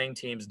UP playing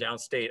teams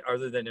downstate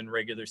other than in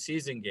regular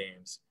season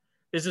games.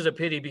 This is a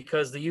pity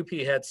because the UP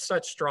had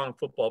such strong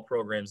football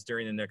programs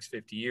during the next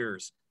 50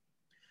 years.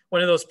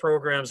 One of those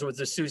programs was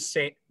the Sault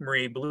Ste.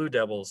 Marie Blue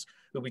Devils,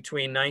 who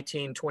between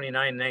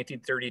 1929 and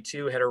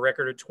 1932 had a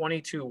record of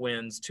 22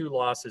 wins, 2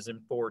 losses,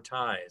 and 4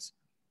 ties.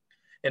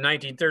 In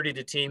 1930,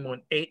 the team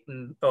went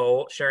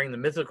 8-0, sharing the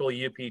mythical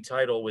UP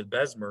title with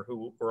Bessemer,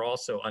 who were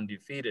also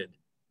undefeated.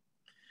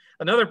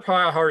 Another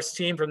powerhouse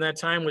team from that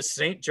time was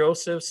St.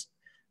 Joseph's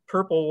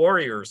Purple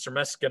Warriors from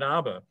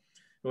Escanaba,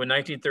 who in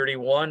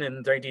 1931 and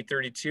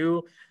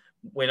 1932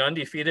 went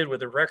undefeated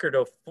with a record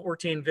of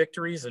 14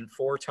 victories and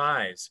 4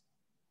 ties.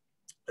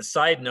 A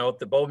side note,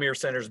 the Beaumier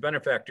Center's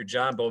benefactor,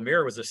 John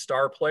Beaumier, was a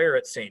star player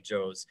at St.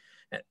 Joe's,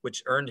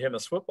 which earned him a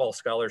football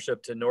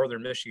scholarship to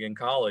Northern Michigan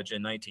College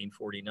in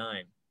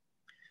 1949.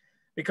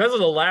 Because of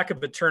the lack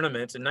of a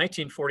tournament, in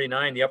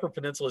 1949, the Upper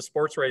Peninsula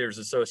Sports Writers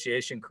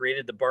Association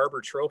created the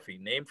Barber Trophy,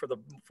 named for the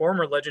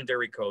former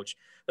legendary coach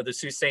of the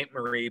Sault Ste.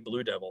 Marie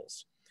Blue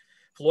Devils.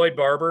 Floyd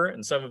Barber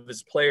and some of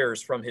his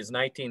players from his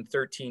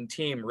 1913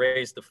 team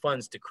raised the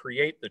funds to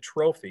create the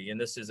trophy,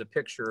 and this is a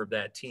picture of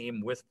that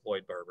team with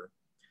Floyd Barber.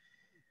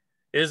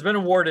 It has been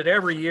awarded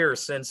every year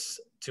since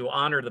to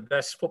honor the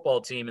best football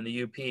team in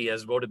the UP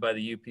as voted by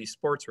the UP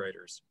sports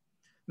writers.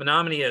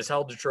 Menominee has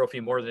held the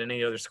trophy more than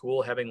any other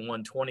school, having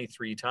won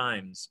 23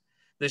 times.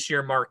 This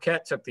year,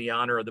 Marquette took the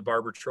honor of the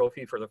Barber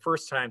Trophy for the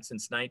first time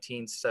since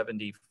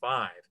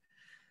 1975.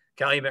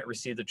 Calumet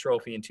received the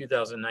trophy in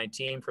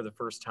 2019 for the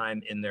first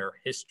time in their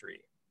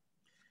history.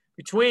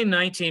 Between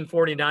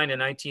 1949 and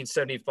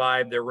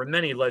 1975, there were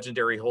many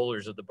legendary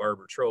holders of the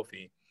Barber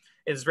Trophy.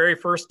 In its very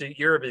first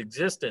year of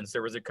existence,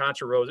 there was a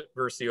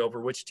controversy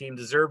over which team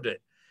deserved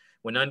it.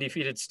 When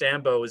undefeated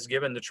Stambo was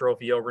given the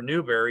trophy over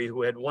Newberry,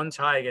 who had 1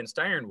 tie against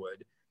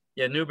Ironwood,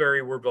 yet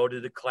Newberry were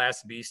voted the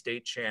Class B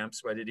state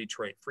champs by the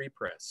Detroit Free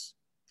Press.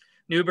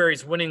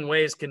 Newberry's winning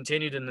ways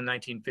continued in the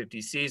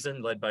 1950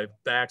 season, led by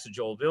backs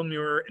Joel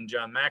Beaumier and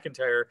John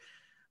McIntyre.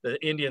 The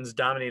Indians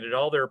dominated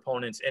all their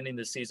opponents, ending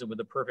the season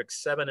with a perfect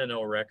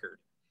 7-0 record.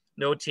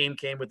 No team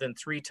came within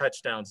 3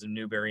 touchdowns of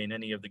Newberry in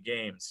any of the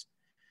games.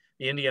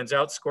 The Indians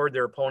outscored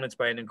their opponents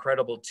by an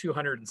incredible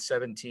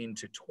 217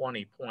 to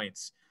 20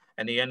 points,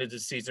 and they ended the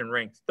season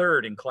ranked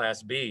 3rd in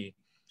Class B.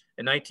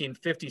 In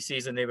 1950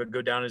 season, they would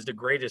go down as the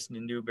greatest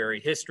in Newberry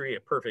history,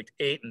 a perfect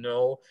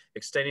 8-0,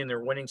 extending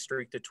their winning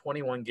streak to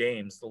 21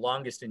 games, the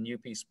longest in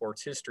UP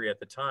sports history at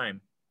the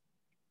time,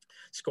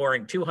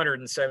 scoring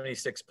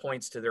 276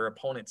 points to their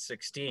opponent's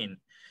 16.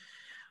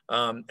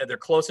 Their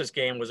closest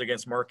game was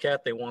against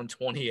Marquette. They won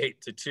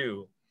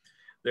 28-2.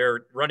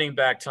 Their running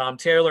back, Tom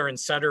Taylor, and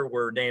center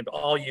were named to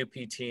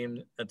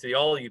the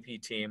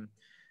All-UP team,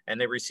 and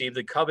they received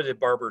the coveted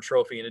Barber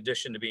Trophy in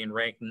addition to being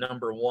ranked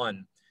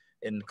 #1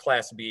 in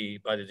Class B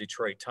by the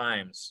Detroit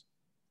Times.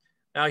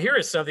 Now, here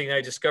is something I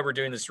discovered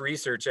doing this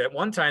research. At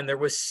one time, there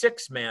was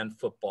 6-man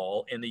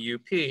football in the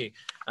UP,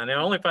 and I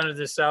only found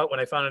this out when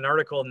I found an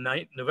article,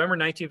 November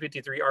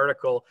 1953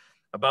 article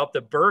about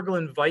the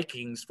Berglund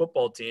Vikings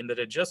football team that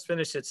had just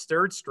finished its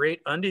 3rd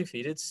straight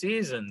undefeated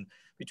season.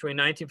 Between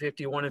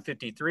 1951 and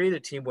 53, the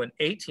team went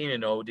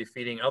 18-0,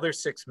 defeating other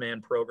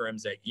 6-man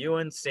programs at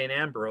Ewan, St.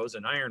 Ambrose,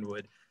 and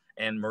Ironwood,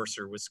 and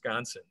Mercer,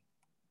 Wisconsin.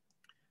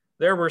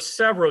 There were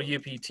several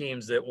UP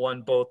teams that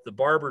won both the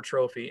Barber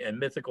Trophy and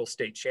mythical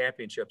state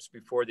championships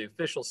before the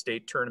official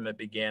state tournament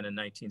began in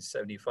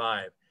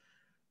 1975.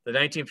 The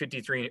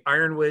 1953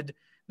 Ironwood,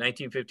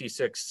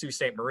 1956 Sault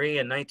Ste. Marie,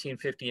 and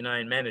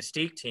 1959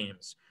 Manistique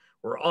teams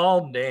were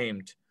all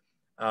named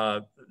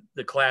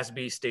the Class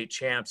B state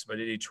champs by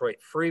the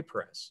Detroit Free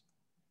Press.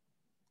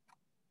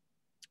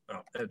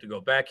 Oh, I have to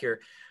go back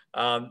here.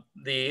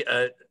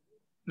 The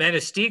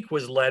Manistique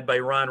was led by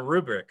Ron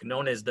Rubrick,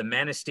 known as the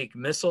Manistique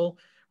Missile.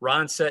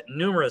 Ron set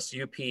numerous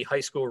UP high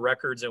school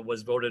records and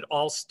was voted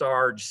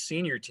All-Star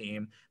Senior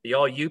Team, the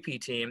All-UP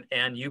Team,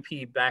 and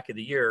UP Back of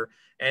the Year,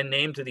 and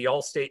named to the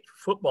All-State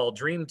Football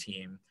Dream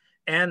Team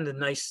and the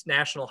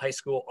National High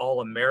School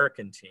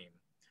All-American Team.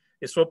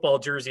 His football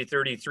jersey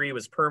 33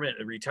 was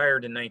permanently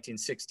retired in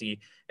 1960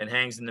 and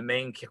hangs in the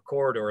main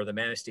corridor of the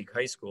Manistique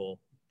High School.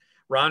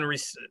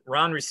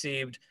 Ron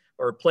received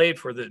or played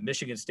for the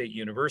Michigan State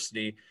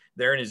University.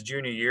 There in his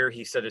junior year,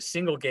 he set a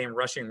single game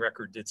rushing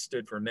record that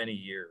stood for many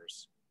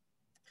years.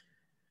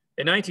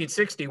 In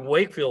 1960,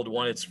 Wakefield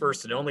won its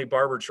first and only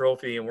Barber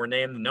Trophy and were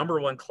named the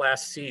 #1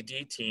 Class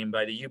CD team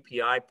by the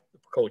UPI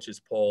coaches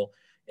poll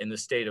in the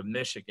state of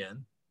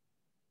Michigan.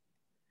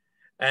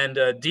 And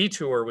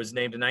Detour was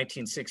named in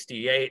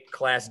 1968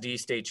 Class D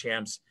state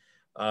champs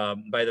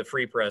by the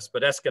Free Press,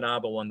 but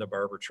Escanaba won the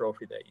Barber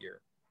Trophy that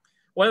year.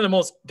 One of the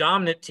most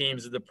dominant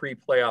teams of the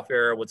pre-playoff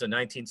era was the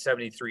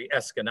 1973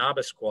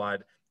 Escanaba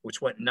squad, which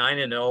went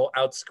 9-0,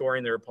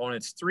 outscoring their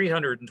opponents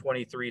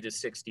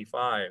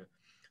 323-65.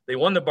 They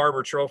won the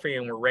Barber Trophy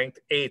and were ranked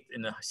 8th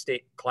in the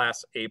state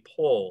Class A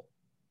poll.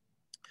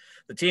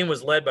 The team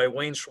was led by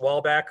Wayne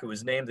Schwalbach, who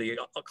was named the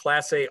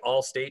Class A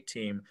All-State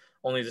team,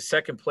 only the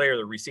second player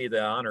to receive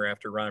that honor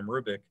after Ron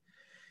Rubik.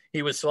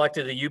 He was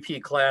selected the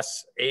UP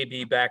Class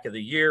AB Back of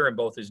the Year in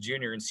both his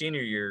junior and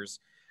senior years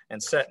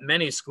and set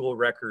many school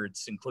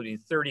records, including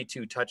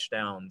 32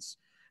 touchdowns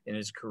in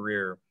his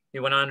career. He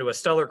went on to a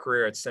stellar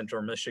career at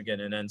Central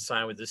Michigan and then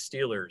signed with the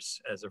Steelers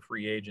as a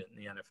free agent in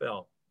the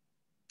NFL.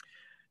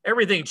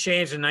 Everything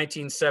changed in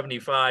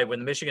 1975 when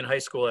the Michigan High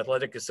School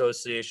Athletic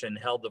Association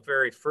held the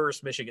very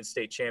first Michigan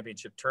State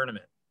Championship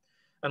tournament.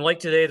 Unlike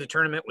today, the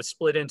tournament was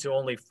split into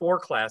only 4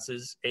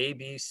 classes, A,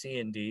 B, C,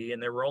 and D,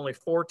 and there were only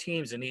 4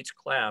 teams in each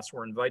class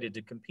were invited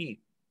to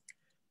compete.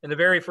 In the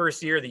very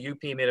first year, the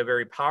UP made a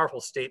very powerful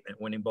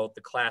statement, winning both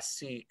the Class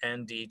C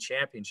and D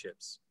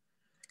championships.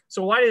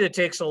 So why did it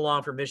take so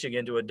long for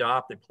Michigan to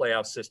adopt the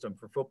playoff system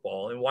for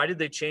football, and why did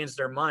they change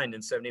their mind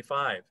in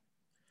 75?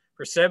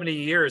 For 70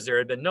 years, there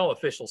had been no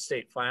official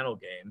state final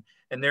game,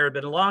 and there had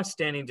been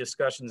long-standing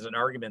discussions and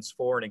arguments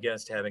for and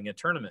against having a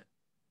tournament.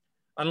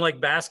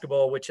 Unlike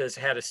basketball, which has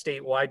had a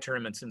statewide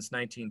tournament since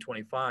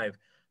 1925,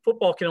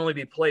 football can only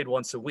be played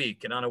once a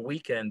week and on a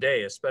weekend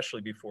day,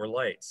 especially before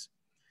lights.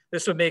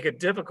 This would make it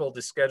difficult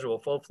to schedule a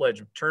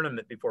full-fledged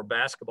tournament before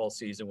basketball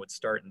season would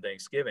start in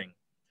Thanksgiving.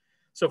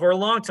 So for a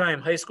long time,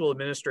 high school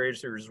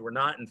administrators were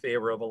not in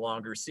favor of a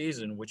longer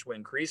season, which would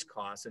increase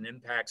costs and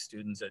impact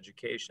students'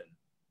 education.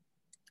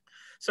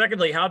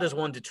 Secondly, how does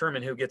one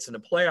determine who gets in the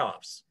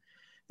playoffs?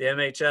 The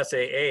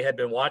MHSAA had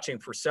been watching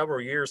for several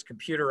years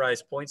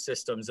computerized point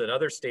systems that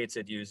other states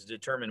had used to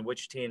determine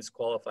which teams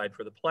qualified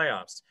for the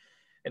playoffs.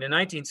 And in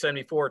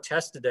 1974,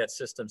 tested that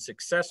system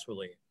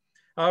successfully.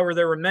 However,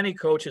 there were many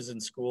coaches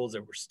and schools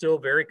that were still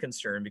very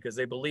concerned because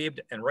they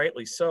believed, and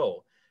rightly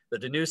so,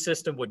 that the new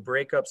system would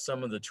break up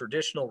some of the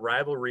traditional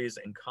rivalries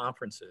and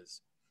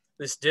conferences.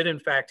 This did in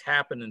fact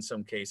happen in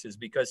some cases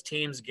because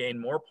teams gained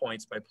more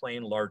points by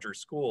playing larger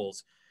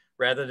schools,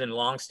 rather than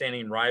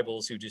long-standing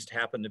rivals who just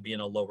happened to be in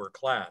a lower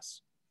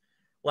class.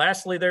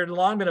 Lastly, there had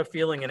long been a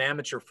feeling in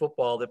amateur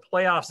football that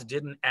playoffs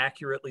didn't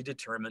accurately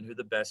determine who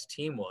the best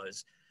team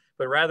was,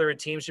 but rather a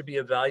team should be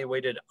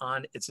evaluated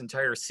on its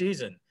entire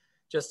season,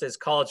 just as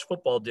college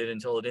football did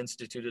until it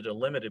instituted a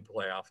limited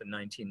playoff in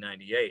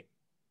 1998.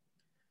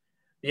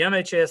 The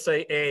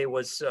MHSAA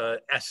was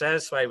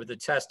satisfied with the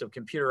test of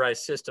computerized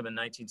system in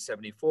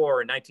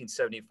 1974. In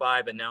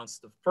 1975,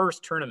 announced the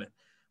first tournament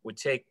would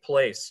take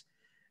place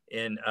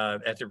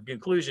at the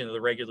conclusion of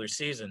the regular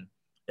season.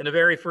 In the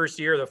very first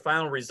year, the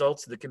final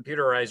results of the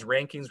computerized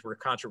rankings were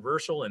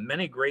controversial and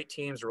many great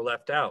teams were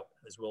left out,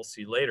 as we'll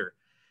see later.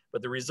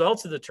 But the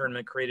results of the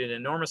tournament created an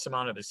enormous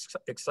amount of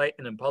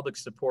excitement and public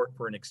support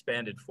for an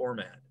expanded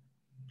format.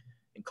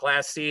 In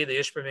Class C, the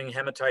Ishpeming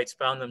Hematites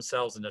found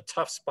themselves in a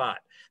tough spot.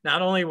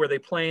 Not only were they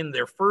playing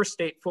their first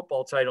state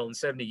football title in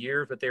 70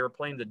 years, but they were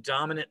playing the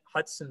dominant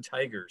Hudson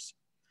Tigers.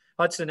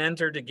 Hudson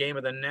entered the game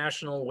with a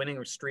national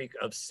winning streak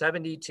of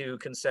 72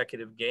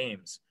 consecutive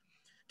games.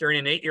 During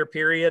an 8-year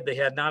period, they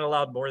had not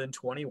allowed more than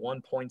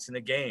 21 points in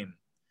a game.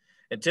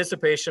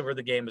 Anticipation for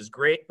the game was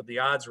great, but the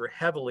odds were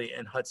heavily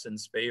in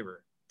Hudson's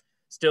favor.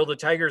 Still, the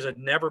Tigers had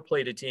never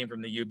played a team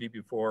from the UB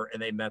before,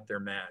 and they met their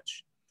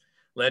match.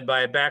 Led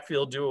by a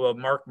backfield duo of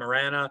Mark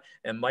Marana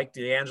and Mike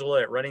D'Angelo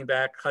at running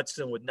back,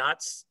 Hudson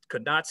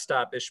could not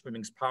stop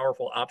Ishpeming's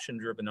powerful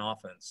option-driven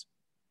offense.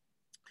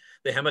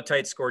 The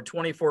Hematites scored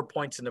 24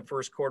 points in the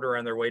first quarter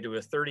on their way to a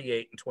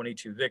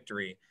 38-22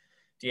 victory.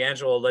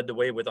 D'Angelo led the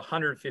way with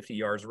 150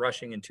 yards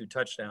rushing and 2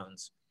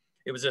 touchdowns.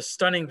 It was a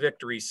stunning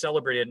victory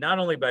celebrated not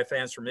only by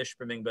fans from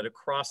Ishpeming, but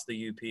across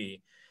the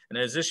UP. And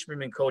as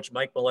Ishpeming coach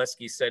Mike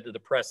Molesky said to the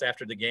press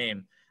after the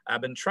game,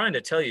 "I've been trying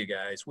to tell you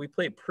guys, we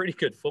play pretty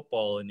good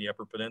football in the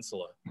Upper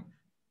Peninsula."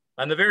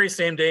 On the very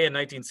same day in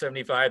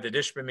 1975 that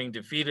Ishpeming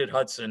defeated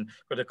Hudson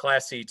for the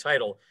Class C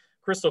title,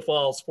 Crystal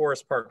Falls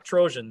Forest Park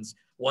Trojans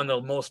won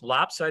the most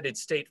lopsided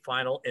state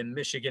final in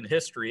Michigan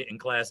history in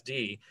Class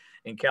D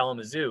in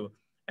Kalamazoo.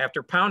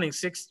 After pounding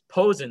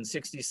Posen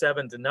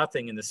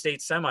 67-0 in the state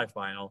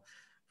semifinal,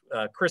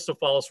 Crystal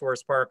Falls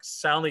Forest Park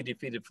soundly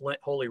defeated Flint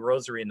Holy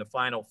Rosary in the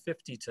final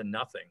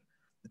 50-0.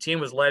 The team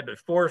was led by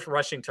 4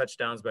 rushing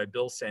touchdowns by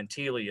Bill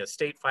Santilli, a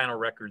state final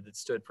record that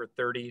stood for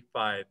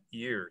 35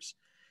 years.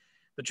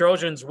 The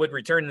Trojans would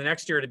return the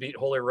next year to beat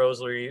Holy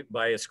Rosary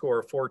by a score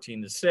of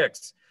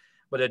 14-6.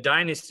 But a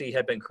dynasty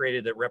had been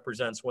created that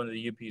represents one of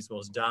the UP's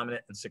most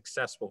dominant and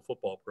successful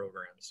football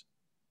programs.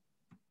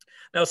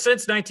 Now,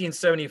 since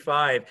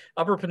 1975,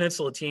 Upper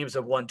Peninsula teams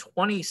have won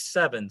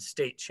 27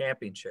 state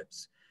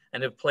championships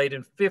and have played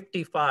in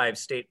 55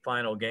 state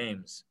final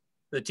games.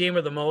 The team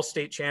with the most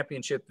state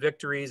championship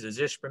victories is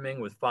Ishpeming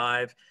with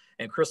 5,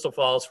 and Crystal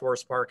Falls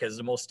Forest Park has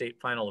the most state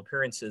final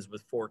appearances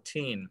with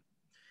 14.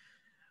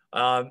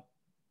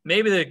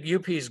 Maybe the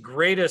UP's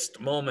greatest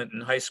moment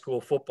in high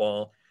school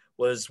football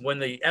was when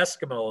the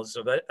Eskimos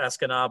of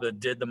Escanaba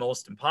did the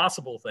most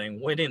impossible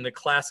thing, winning the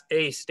Class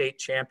A state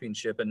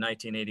championship in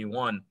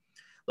 1981.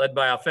 Led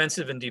by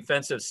offensive and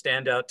defensive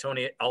standout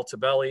Tony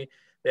Altabelli,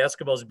 the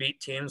Eskimos beat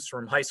teams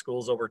from high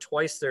schools over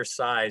twice their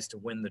size to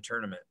win the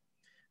tournament.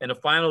 In the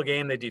final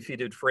game, they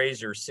defeated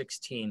Fraser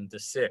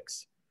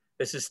 16-6.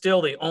 This is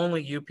still the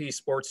only UP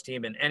sports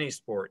team in any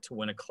sport to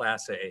win a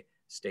Class A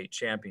state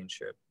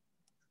championship.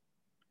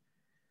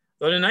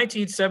 Though the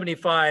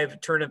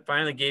 1975 tournament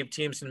finally gave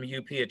teams from the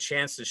UP a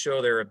chance to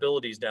show their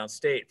abilities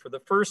downstate, for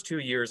the first 2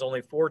 years,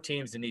 only 4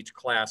 teams in each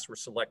class were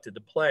selected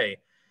to play.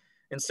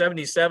 In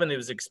 77, it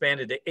was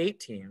expanded to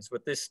 8 teams,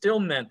 but this still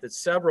meant that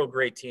several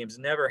great teams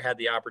never had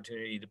the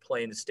opportunity to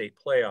play in the state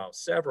playoffs,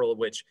 several of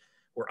which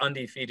were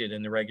undefeated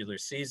in the regular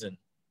season.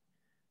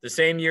 The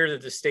same year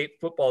that the state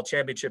football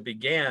championship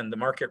began, the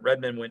Marquette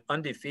Redmen went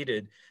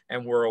undefeated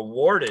and were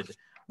awarded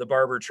the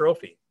Barber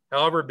Trophy.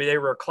 However, they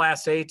were a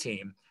Class A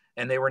team,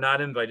 and they were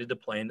not invited to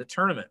play in the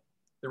tournament.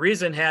 The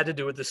reason had to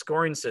do with the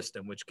scoring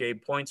system, which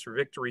gave points for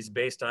victories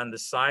based on the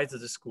size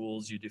of the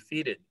schools you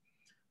defeated.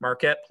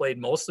 Marquette played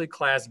mostly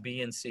Class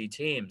B and C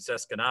teams.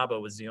 Escanaba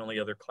was the only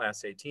other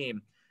Class A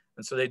team,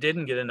 and so they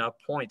didn't get enough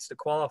points to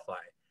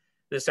qualify.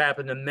 This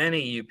happened to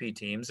many UP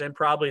teams and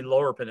probably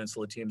Lower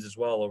Peninsula teams as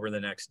well over the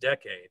next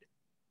decade.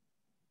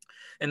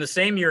 In the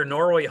same year,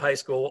 Norway High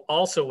School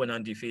also went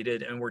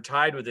undefeated and were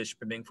tied with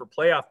Ishpeming for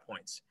playoff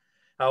points.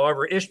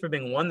 However,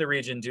 Ishpeming won the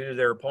region due to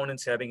their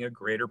opponents having a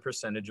greater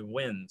percentage of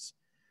wins.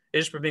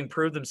 Ishpeming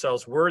proved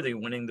themselves worthy,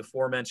 winning the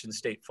aforementioned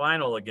state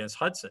final against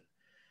Hudson.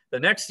 The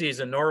next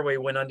season, Norway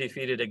went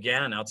undefeated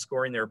again,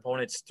 outscoring their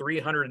opponents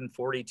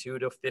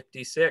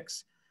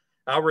 342-56.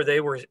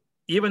 However,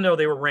 even though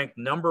they were ranked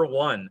number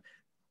 1,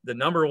 the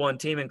number 1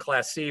 team in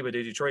Class C with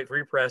the Detroit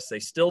Free Press, they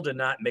still did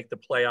not make the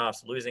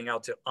playoffs, losing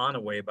out to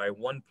Onaway by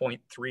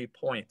 1.3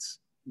 points.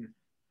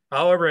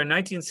 However, in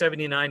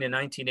 1979 and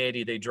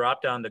 1980, they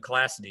dropped down to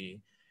Class D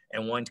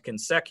and won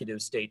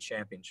consecutive state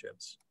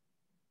championships.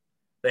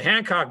 The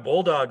Hancock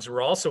Bulldogs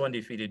were also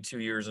undefeated 2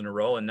 years in a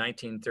row in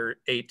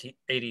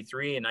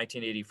 1983 and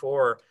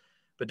 1984,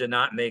 but did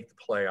not make the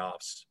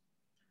playoffs.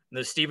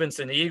 The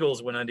Stevenson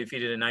Eagles went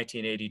undefeated in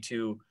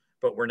 1982,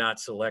 but were not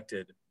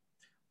selected.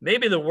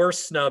 Maybe the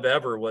worst snub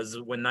ever was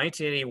when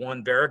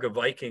 1981 Baraga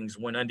Vikings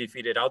went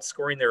undefeated,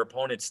 outscoring their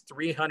opponents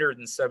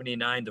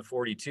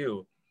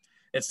 379-42.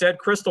 Instead,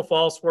 Crystal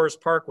Falls Forest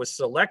Park was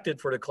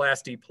selected for the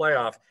Class D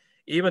playoff,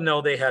 even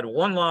though they had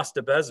 1 loss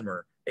to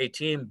Bessemer, a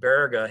team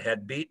Baraga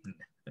had beaten.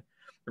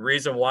 The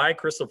reason why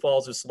Crystal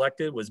Falls was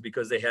selected was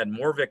because they had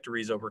more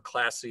victories over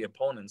Class C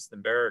opponents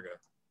than Baraga.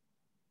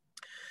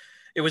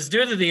 It was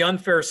due to the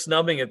unfair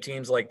snubbing of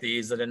teams like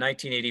these that in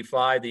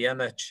 1985, the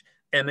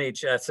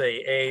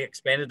MHSAA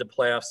expanded the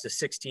playoffs to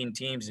 16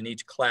 teams in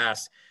each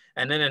class,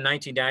 and then in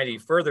 1990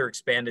 further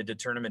expanded the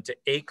tournament to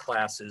 8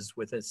 classes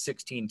with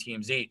 16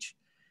 teams each.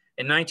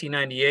 In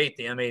 1998,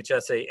 the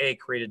MHSAA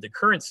created the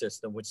current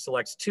system, which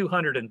selects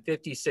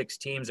 256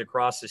 teams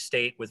across the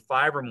state with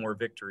 5 or more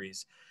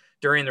victories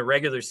during the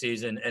regular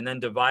season and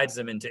then divides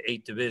them into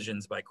 8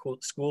 divisions by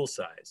school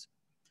size.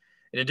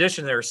 In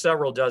addition, there are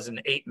several dozen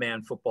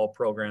 8-man football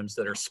programs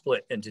that are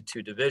split into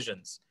 2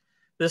 divisions.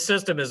 This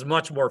system is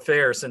much more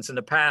fair since in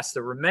the past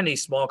there were many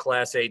small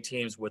Class A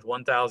teams with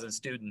 1,000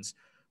 students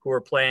who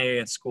were playing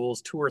against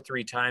schools 2 or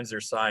 3 times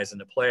their size in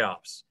the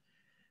playoffs.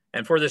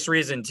 And for this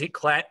reason,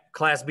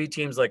 Class B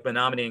teams like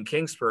Menominee and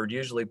Kingsford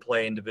usually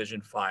play in Division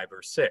 5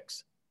 or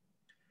 6.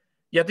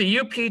 Yet the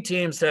UP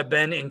teams have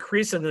been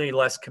increasingly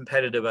less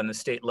competitive on the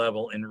state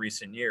level in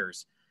recent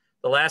years.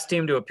 The last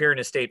team to appear in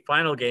a state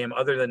final game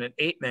other than an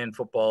 8-man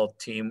football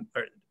team,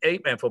 or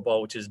 8-man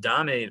football, which is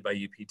dominated by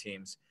UP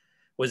teams,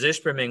 was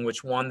Ishpeming,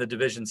 which won the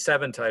Division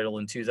 7 title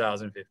in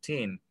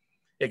 2015.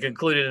 It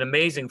concluded an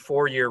amazing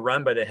 4-year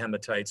run by the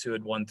Hematites, who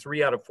had won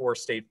 3 out of 4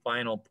 state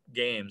final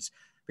games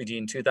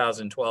between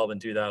 2012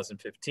 and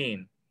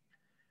 2015.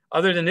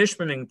 Other than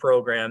Ishpeming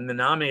program,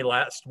 Menominee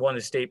last won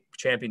a state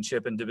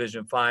championship in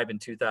Division 5 in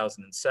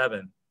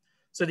 2007.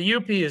 So the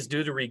UP is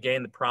due to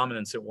regain the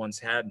prominence it once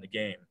had in the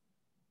game.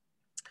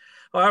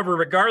 However,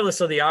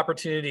 regardless of the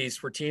opportunities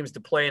for teams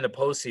to play in the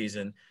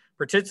postseason,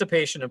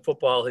 participation in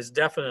football has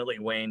definitely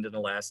waned in the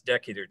last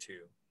decade or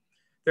two.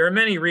 There are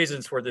many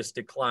reasons for this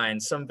decline,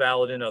 some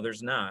valid and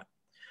others not.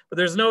 But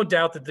there's no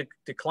doubt that the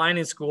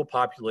declining school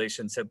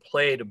populations have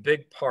played a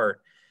big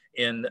part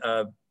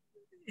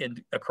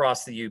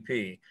across the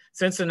UP.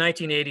 Since the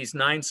 1980s,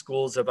 9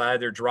 schools have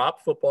either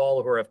dropped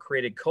football or have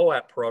created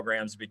co-op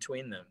programs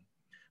between them.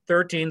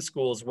 13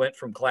 schools went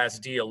from Class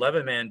D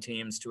 11-man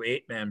teams to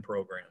 8-man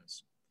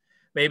programs.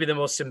 Maybe the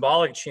most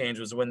symbolic change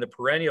was when the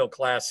perennial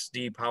Class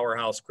D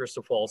powerhouse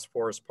Crystal Falls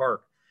Forest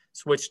Park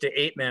switched to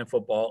 8-man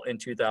football in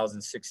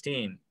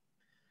 2016.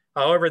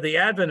 However, the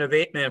advent of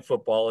 8-man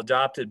football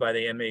adopted by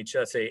the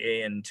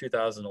MHSAA in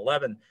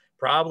 2011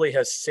 probably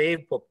has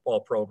saved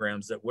football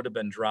programs that would have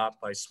been dropped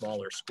by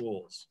smaller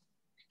schools.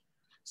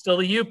 Still,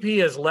 the UP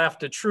has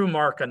left a true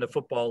mark on the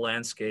football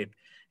landscape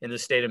in the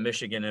state of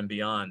Michigan and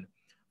beyond.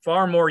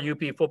 Far more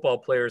UP football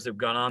players have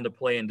gone on to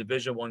play in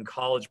Division I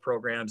college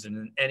programs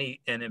and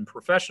in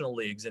professional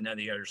leagues in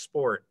any other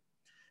sport.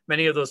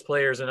 Many of those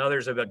players and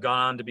others have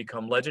gone on to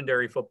become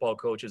legendary football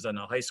coaches on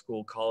the high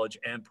school, college,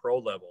 and pro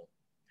level.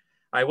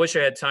 I wish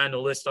I had time to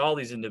list all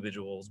these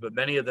individuals, but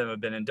many of them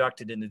have been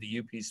inducted into the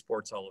UP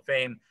Sports Hall of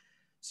Fame,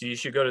 So you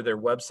should go to their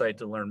website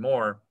to learn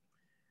more.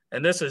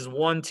 And this is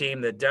one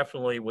team that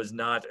definitely was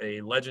not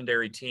a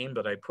legendary team,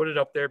 but I put it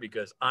up there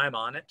because I'm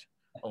on it,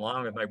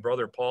 along with my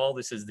brother Paul.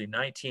 This is the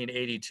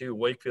 1982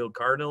 Wakefield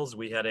Cardinals.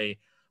 We had a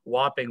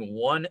whopping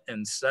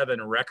 1-7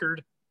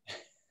 record.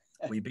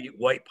 We beat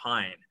White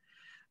Pine.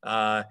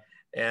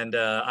 And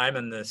I'm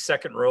in the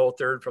second row,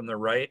 third from the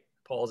right.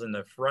 Paul's in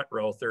the front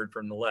row, third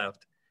from the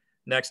left.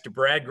 Next to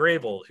Brad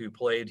Gravel, who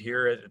played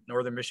here at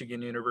Northern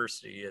Michigan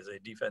University as a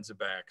defensive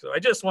back. So I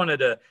just wanted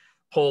to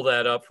pull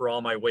that up for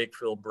all my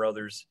Wakefield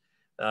brothers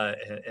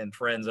and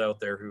friends out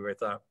there who I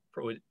thought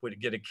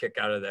would get a kick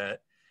out of that.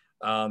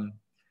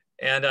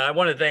 And I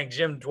want to thank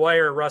Jim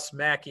Dwyer, Russ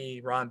Mackey,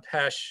 Ron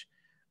Pesch,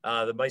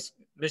 the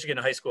Michigan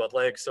High School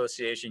Athletic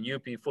Association,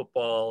 UP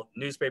Football,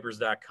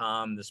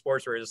 newspapers.com, the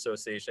Sports Writers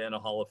Association, and the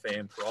Hall of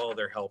Fame for all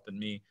their help in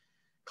me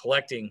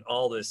collecting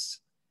all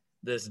this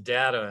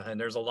data, and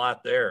there's a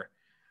lot there.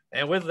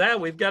 And with that,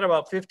 we've got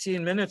about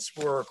 15 minutes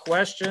for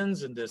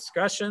questions and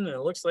discussion, and it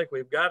looks like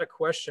we've got a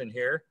question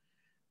here.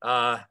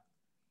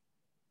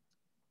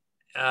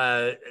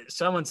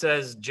 Someone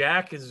says,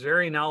 Jack is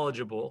very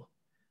knowledgeable.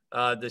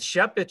 The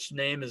Shepich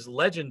name is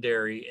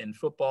legendary in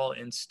football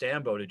in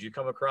Stambo. Did you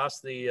come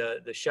across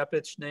the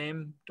Shepich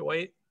name,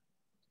 Dwight?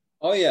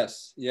 Oh,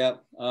 yes. Yeah.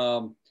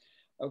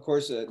 Of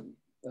course,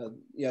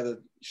 yeah,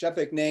 the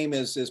Shepich name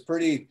is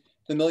pretty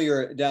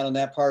familiar down in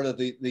that part of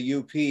the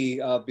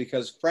UP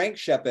because Frank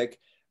Shepich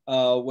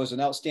was an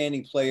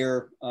outstanding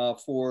player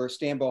for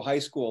Stambo High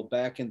School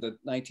back in the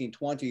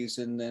 1920s,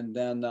 and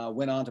then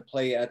went on to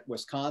play at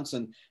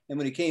Wisconsin. And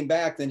when he came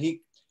back, then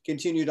he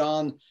continued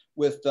on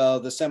with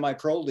the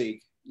semi-pro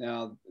league.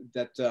 Now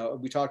that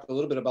we talked a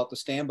little bit about the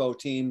Stambo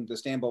team, the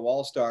Stambo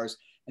All-Stars,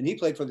 and he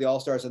played for the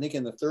All-Stars, I think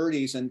in the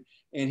 30s, and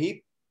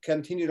he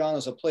continued on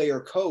as a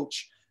player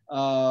coach,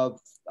 I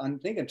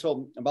think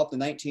until about the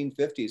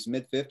 1950s,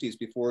 mid 50s,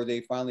 before they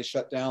finally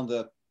shut down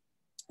the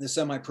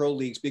semi-pro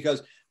leagues,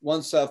 because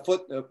once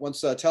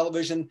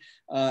television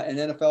and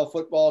NFL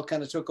football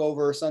kind of took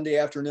over Sunday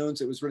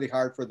afternoons, it was really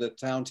hard for the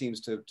town teams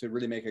to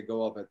really make a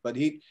go of it. But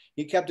he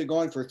kept it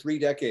going for 3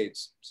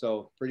 decades,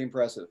 so pretty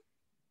impressive.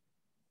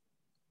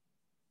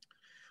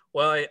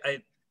 Well,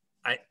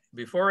 I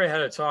before I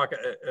had a talk,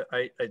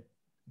 I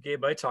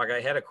gave my talk. I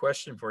had a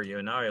question for you,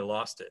 and now I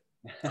lost it.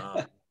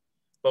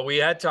 But we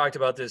had talked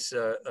about this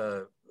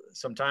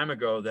some time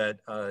ago that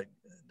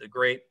the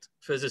great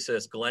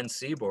physicist Glenn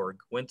Seaborg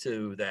went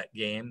to that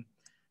game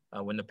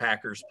when the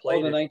Packers played.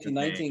 Oh, the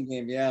 1919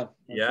 game, yeah.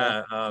 Okay.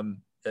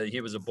 Yeah,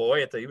 he was a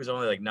boy. He was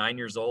only like 9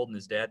 years old, and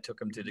his dad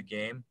took him to the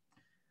game,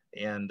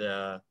 and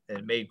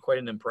it made quite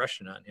an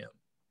impression on him.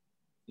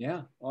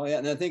 Yeah. Oh, yeah.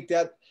 And I think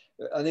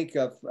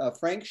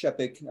Frank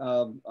Shepich,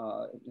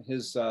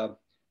 his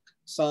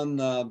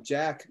son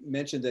Jack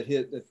mentioned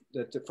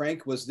that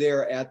Frank was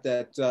there at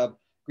that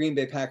Green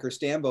Bay Packers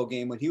Stambo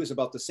game when he was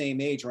about the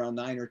same age, around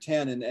 9 or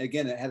 10. And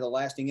again, it had a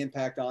lasting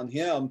impact on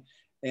him.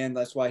 And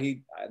that's why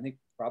he, I think,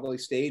 probably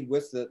stayed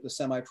with the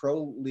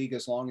semi-pro league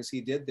as long as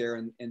he did there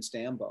in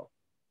Stambo.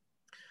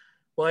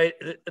 Well,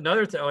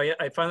 another thing,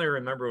 I finally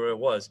remember what it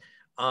was.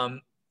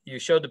 You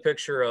showed the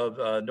picture of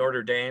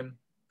Notre Dame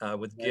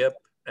with Gip.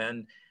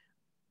 And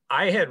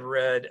I had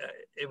read,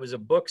 it was a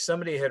book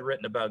somebody had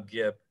written about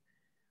Gip,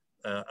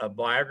 a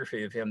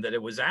biography of him, that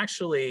it was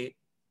actually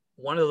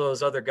one of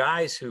those other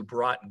guys who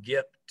brought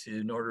Gip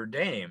to Notre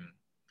Dame.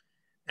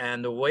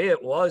 And the way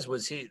it was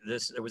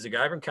it was a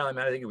guy from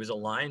Calumet, I think he was a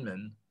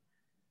lineman.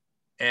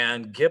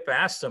 And Gip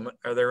asked him,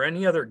 are there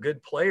any other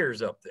good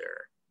players up there?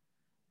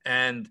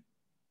 And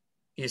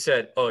he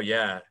said, oh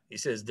yeah. He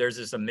says, there's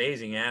this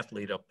amazing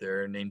athlete up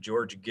there named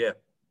George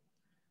Gip.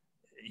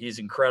 He's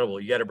incredible.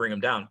 You got to bring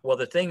him down. Well,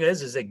 the thing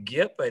is that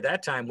Gip by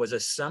that time was a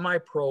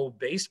semi-pro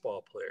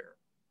baseball player.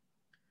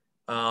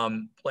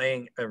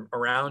 Playing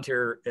around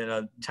here in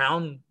a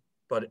town,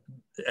 but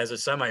as a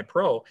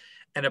semi-pro.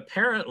 And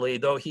apparently,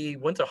 though he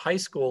went to high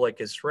school like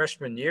his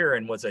freshman year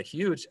and was a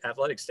huge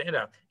athletic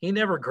standout, he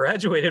never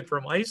graduated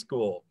from high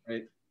school.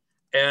 Right.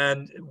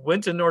 And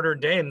went to Notre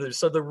Dame.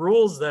 So the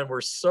rules then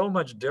were so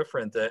much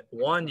different that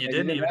one, you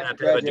didn't even have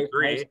to have a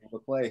degree,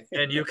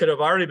 and you could have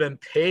already been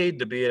paid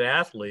to be an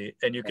athlete,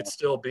 and you could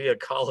still be a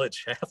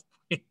college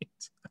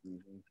athlete.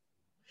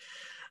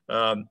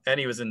 And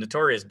he was a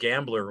notorious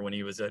gambler when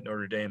he was at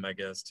Notre Dame, I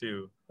guess,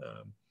 too.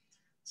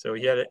 So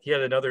he had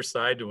another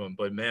side to him,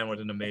 but man, what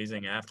an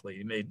amazing athlete.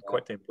 He made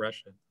quite the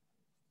impression.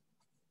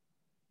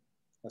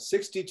 A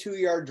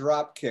 62-yard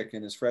drop kick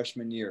in his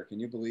freshman year. Can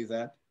you believe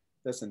that?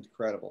 That's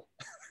incredible.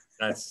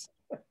 That's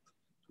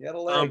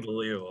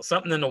unbelievable.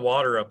 Something in the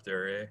water up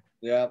there, eh?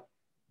 Yeah,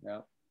 yeah.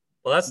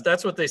 Well,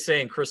 that's what they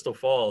say in Crystal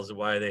Falls,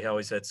 why they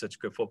always had such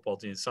good football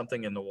teams,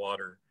 something in the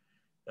water.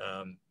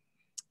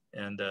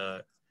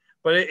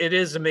 But it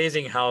is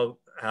amazing how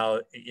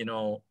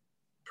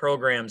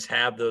programs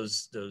have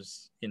those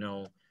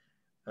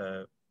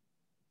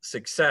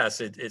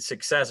success.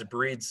 Success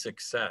breeds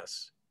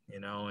success,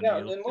 And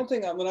and one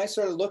thing, when I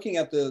started looking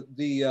at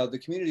the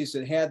communities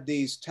that had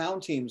these town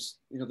teams,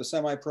 the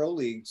semi-pro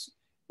leagues,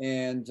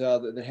 and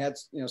that had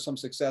some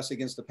success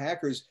against the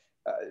Packers,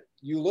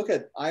 you look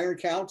at Iron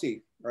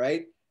County,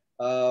 right?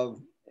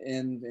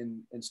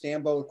 In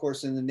Stambo, of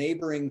course, in the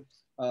neighboring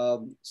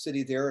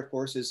city there, of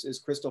course,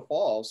 is Crystal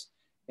Falls.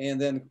 And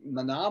then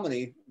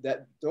Menominee,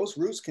 that those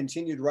roots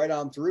continued right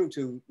on through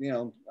to,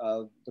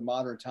 the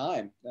modern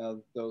time.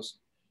 Those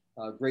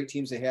great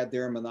teams they had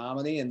there in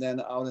Menominee, and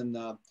then out in,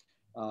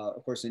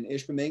 of course, in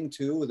Ishpeming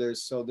too.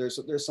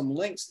 There's some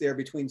links there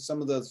between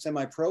some of the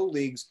semi-pro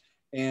leagues,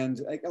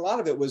 and a lot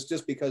of it was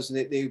just because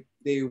they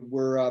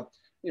were,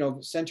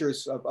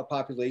 centers of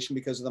population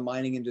because of the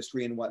mining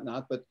industry and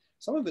whatnot. But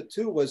some of it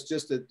too was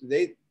just that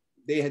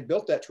they had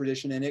built that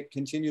tradition, and it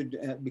continued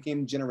and it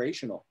became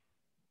generational.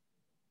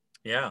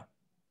 Yeah.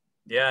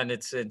 Yeah. And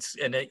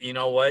you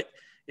know what,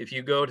 if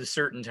you go to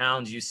certain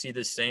towns, you see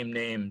the same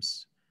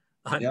names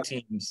on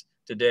teams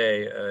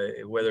today,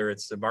 whether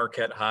it's the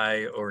Marquette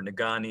High or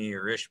Negaunee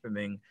or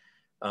Ishpeming,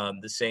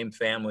 the same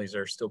families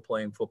are still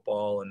playing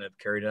football and have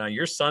carried it on.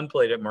 Your son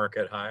played at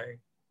Marquette High,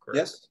 correct?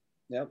 Yes.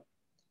 Yep.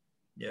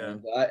 Yeah.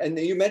 And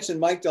you mentioned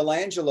Mike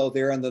Delangelo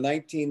there on the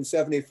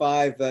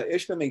 1975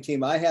 Ishpeming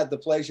team. I had the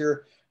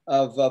pleasure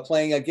of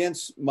playing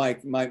against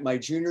Mike my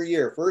junior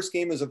year, first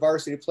game as a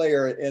varsity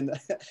player. And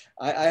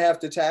I have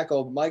to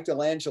tackle Mike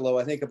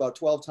Delangelo, I think about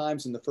 12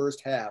 times in the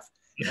first half.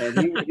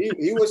 And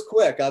he was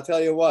quick, I'll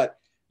tell you what.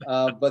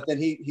 But then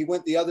he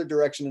went the other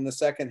direction in the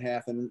second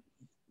half and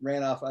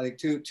ran off, I think,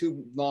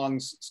 two long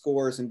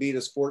scores and beat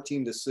us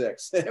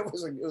 14-6. It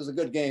was a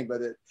good game,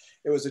 but it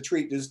was a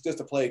treat just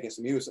to play against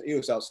him. He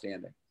was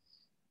outstanding.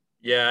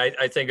 Yeah,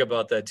 I think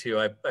about that too.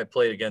 I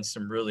played against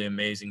some really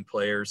amazing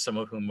players, some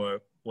of whom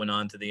went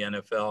on to the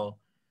NFL.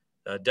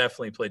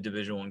 Definitely played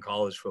Division I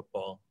college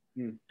football.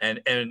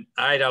 And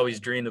I'd always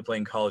dreamed of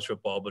playing college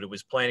football, but it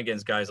was playing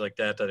against guys like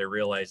that I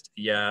realized,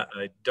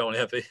 I don't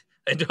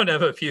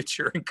have a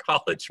future in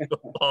college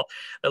football,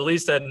 at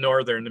least at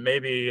Northern,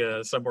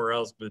 maybe somewhere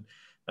else, but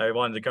I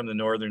wanted to come to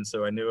Northern,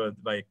 so I knew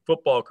my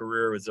football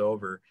career was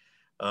over.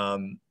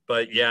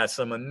 But yeah,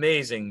 some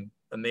amazing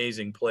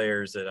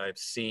players that I've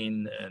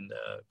seen and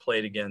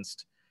played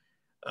against.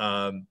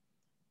 But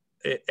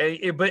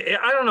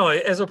I don't know,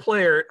 as a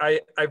player,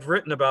 I've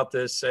written about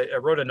this. I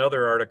wrote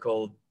another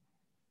article.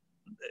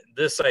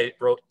 This I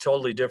wrote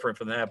totally different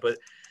from that, but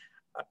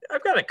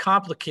I've got a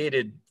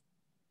complicated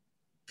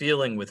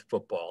feeling with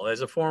football as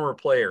a former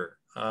player.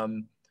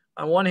 On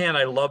one hand,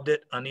 I loved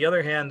it. On the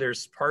other hand,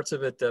 there's parts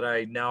of it that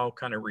I now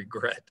kind of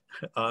regret.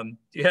 Do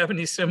you have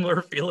any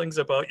similar feelings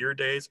about your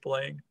days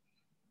playing?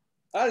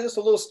 Just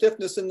a little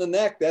stiffness in the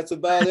neck. That's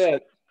about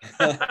it.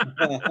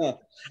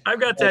 I've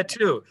got that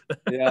too.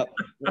 Yeah.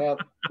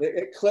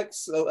 It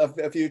clicks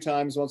a few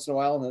times once in a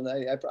while, and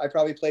I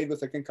probably played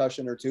with a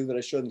concussion or two that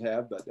I shouldn't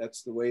have, but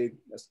that's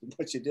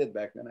what you did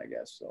back then, I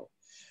guess. So,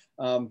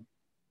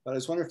 but I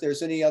was wondering if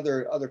there's any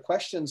other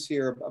questions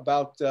here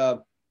about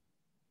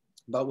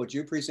what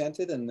you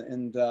presented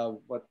and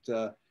what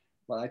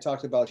I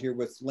talked about here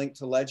with Link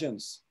to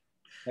Legends.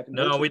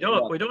 No, we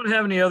don't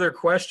have any other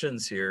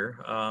questions here.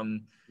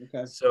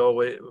 Okay. So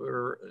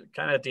we're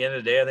kind of at the end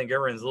of the day. I think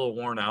everyone's a little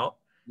worn out.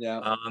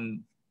 Yeah.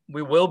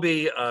 We will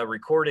be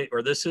recording,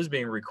 or this is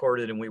being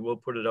recorded, and we will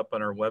put it up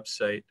on our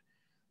website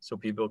so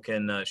people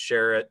can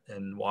share it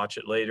and watch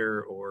it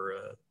later, or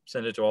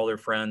send it to all their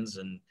friends.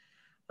 And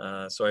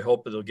so I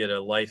hope it'll get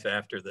a life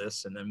after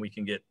this, and then we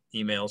can get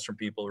emails from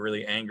people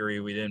really angry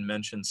we didn't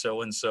mention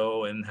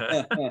so-and-so. And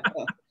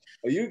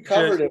well, you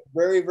covered it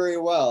very, very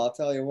well. I'll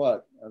tell you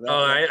what.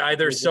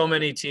 There's so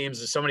many teams,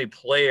 there's so many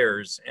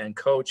players and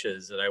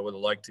coaches that I would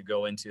like to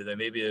go into. That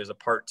maybe there's a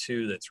part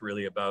 2 that's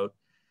really about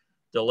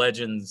the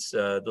legends,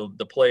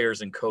 the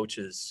players and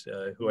coaches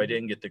who I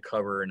didn't get to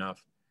cover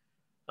enough,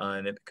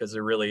 because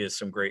there really is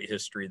some great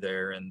history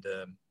there. And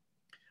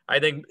I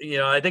think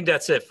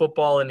that's it.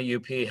 Football in the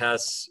UP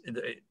has,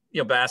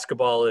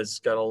 basketball has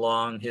got a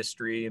long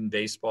history, and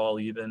baseball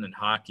even, and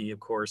hockey, of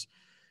course.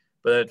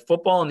 But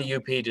football and the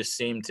UP just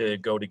seem to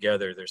go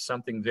together. There's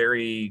something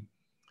very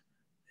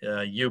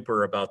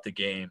Uper about the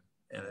game,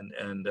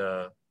 and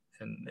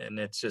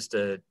it's just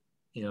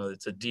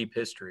it's a deep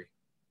history.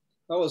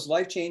 Well, it was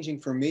life-changing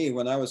for me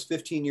when I was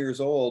 15 years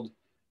old.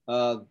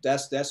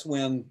 That's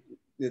when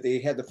they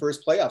had the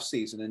first playoff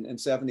season in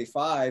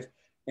 75,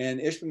 and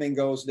Ishpeming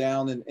goes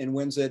down and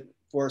wins it.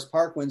 Forest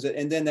Park wins it,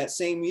 and then that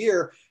same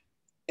year,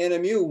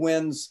 NMU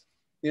wins,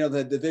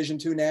 the Division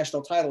II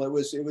national title. It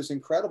was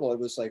incredible. It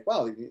was like,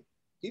 wow,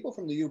 people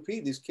from the UP,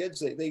 these kids,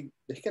 they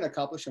can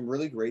accomplish some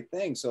really great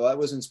things. So that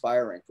was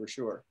inspiring for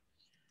sure.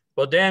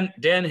 Well, Dan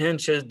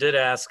Hinch did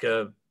ask,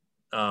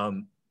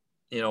 when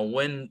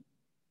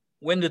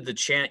did the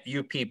chant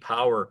UP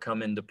power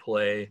come into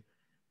play?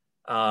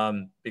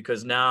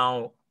 Because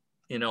now,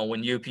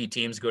 when UP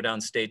teams go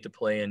downstate to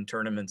play in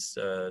tournaments,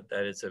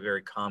 that is a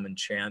very common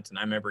chant. And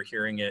I remember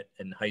hearing it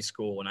in high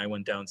school when I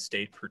went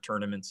downstate for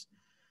tournaments.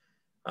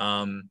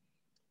 And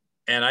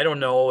I don't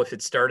know if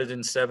it started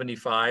in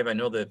 75. I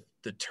know that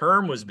the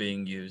term was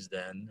being used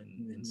then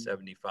in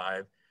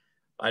 75.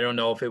 I don't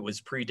know if it was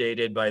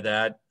predated by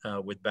that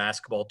with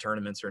basketball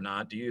tournaments or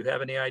not. Do you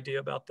have any idea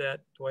about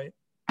that, Dwight?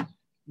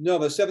 No,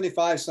 but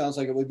 75 sounds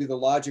like it would be the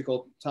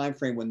logical time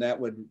frame when that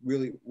would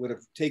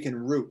have taken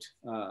root,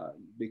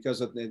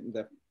 because of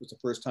that was the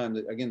first time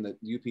that, again, the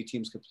UP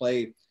teams could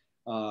play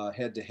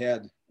head to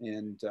head,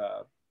 and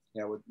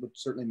yeah, would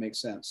certainly make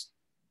sense.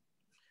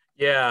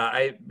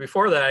 Yeah,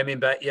 before that, I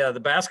mean, yeah, the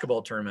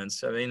basketball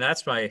tournaments. I mean,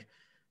 that's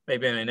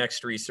maybe my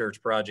next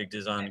research project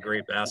is on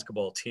great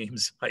basketball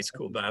teams, high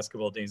school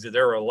basketball teams.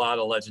 There were a lot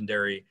of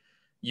legendary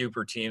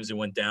UPer teams that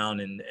went down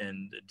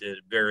and did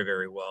very,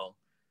 very well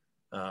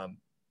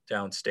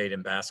downstate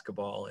in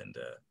basketball. And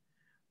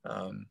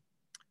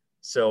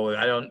so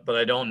I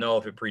don't know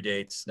if it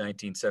predates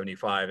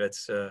 1975.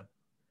 It's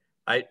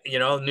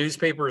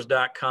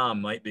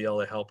newspapers.com might be able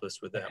to help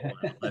us with that one.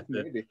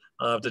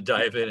 I'll have to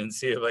dive in and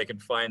see if I can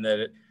find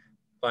it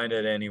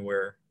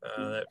anywhere,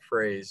 that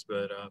phrase,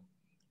 but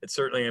it's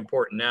certainly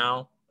important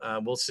now.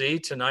 We'll see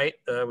tonight.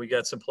 We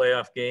got some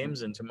playoff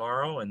games and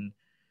tomorrow, and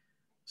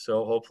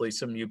so hopefully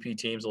some UP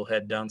teams will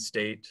head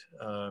downstate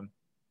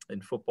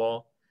in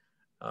football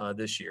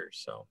this year.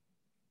 So,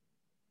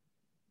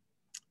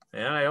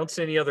 and I don't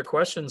see any other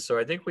questions, so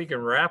I think we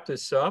can wrap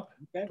this up.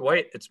 Okay.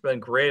 Dwight, it's been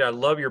great. I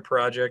love your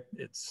project.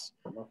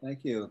 Well,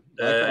 thank you.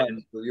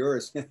 Likewise for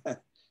yours.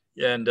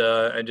 And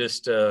I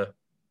just,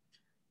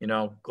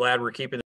 glad we're keeping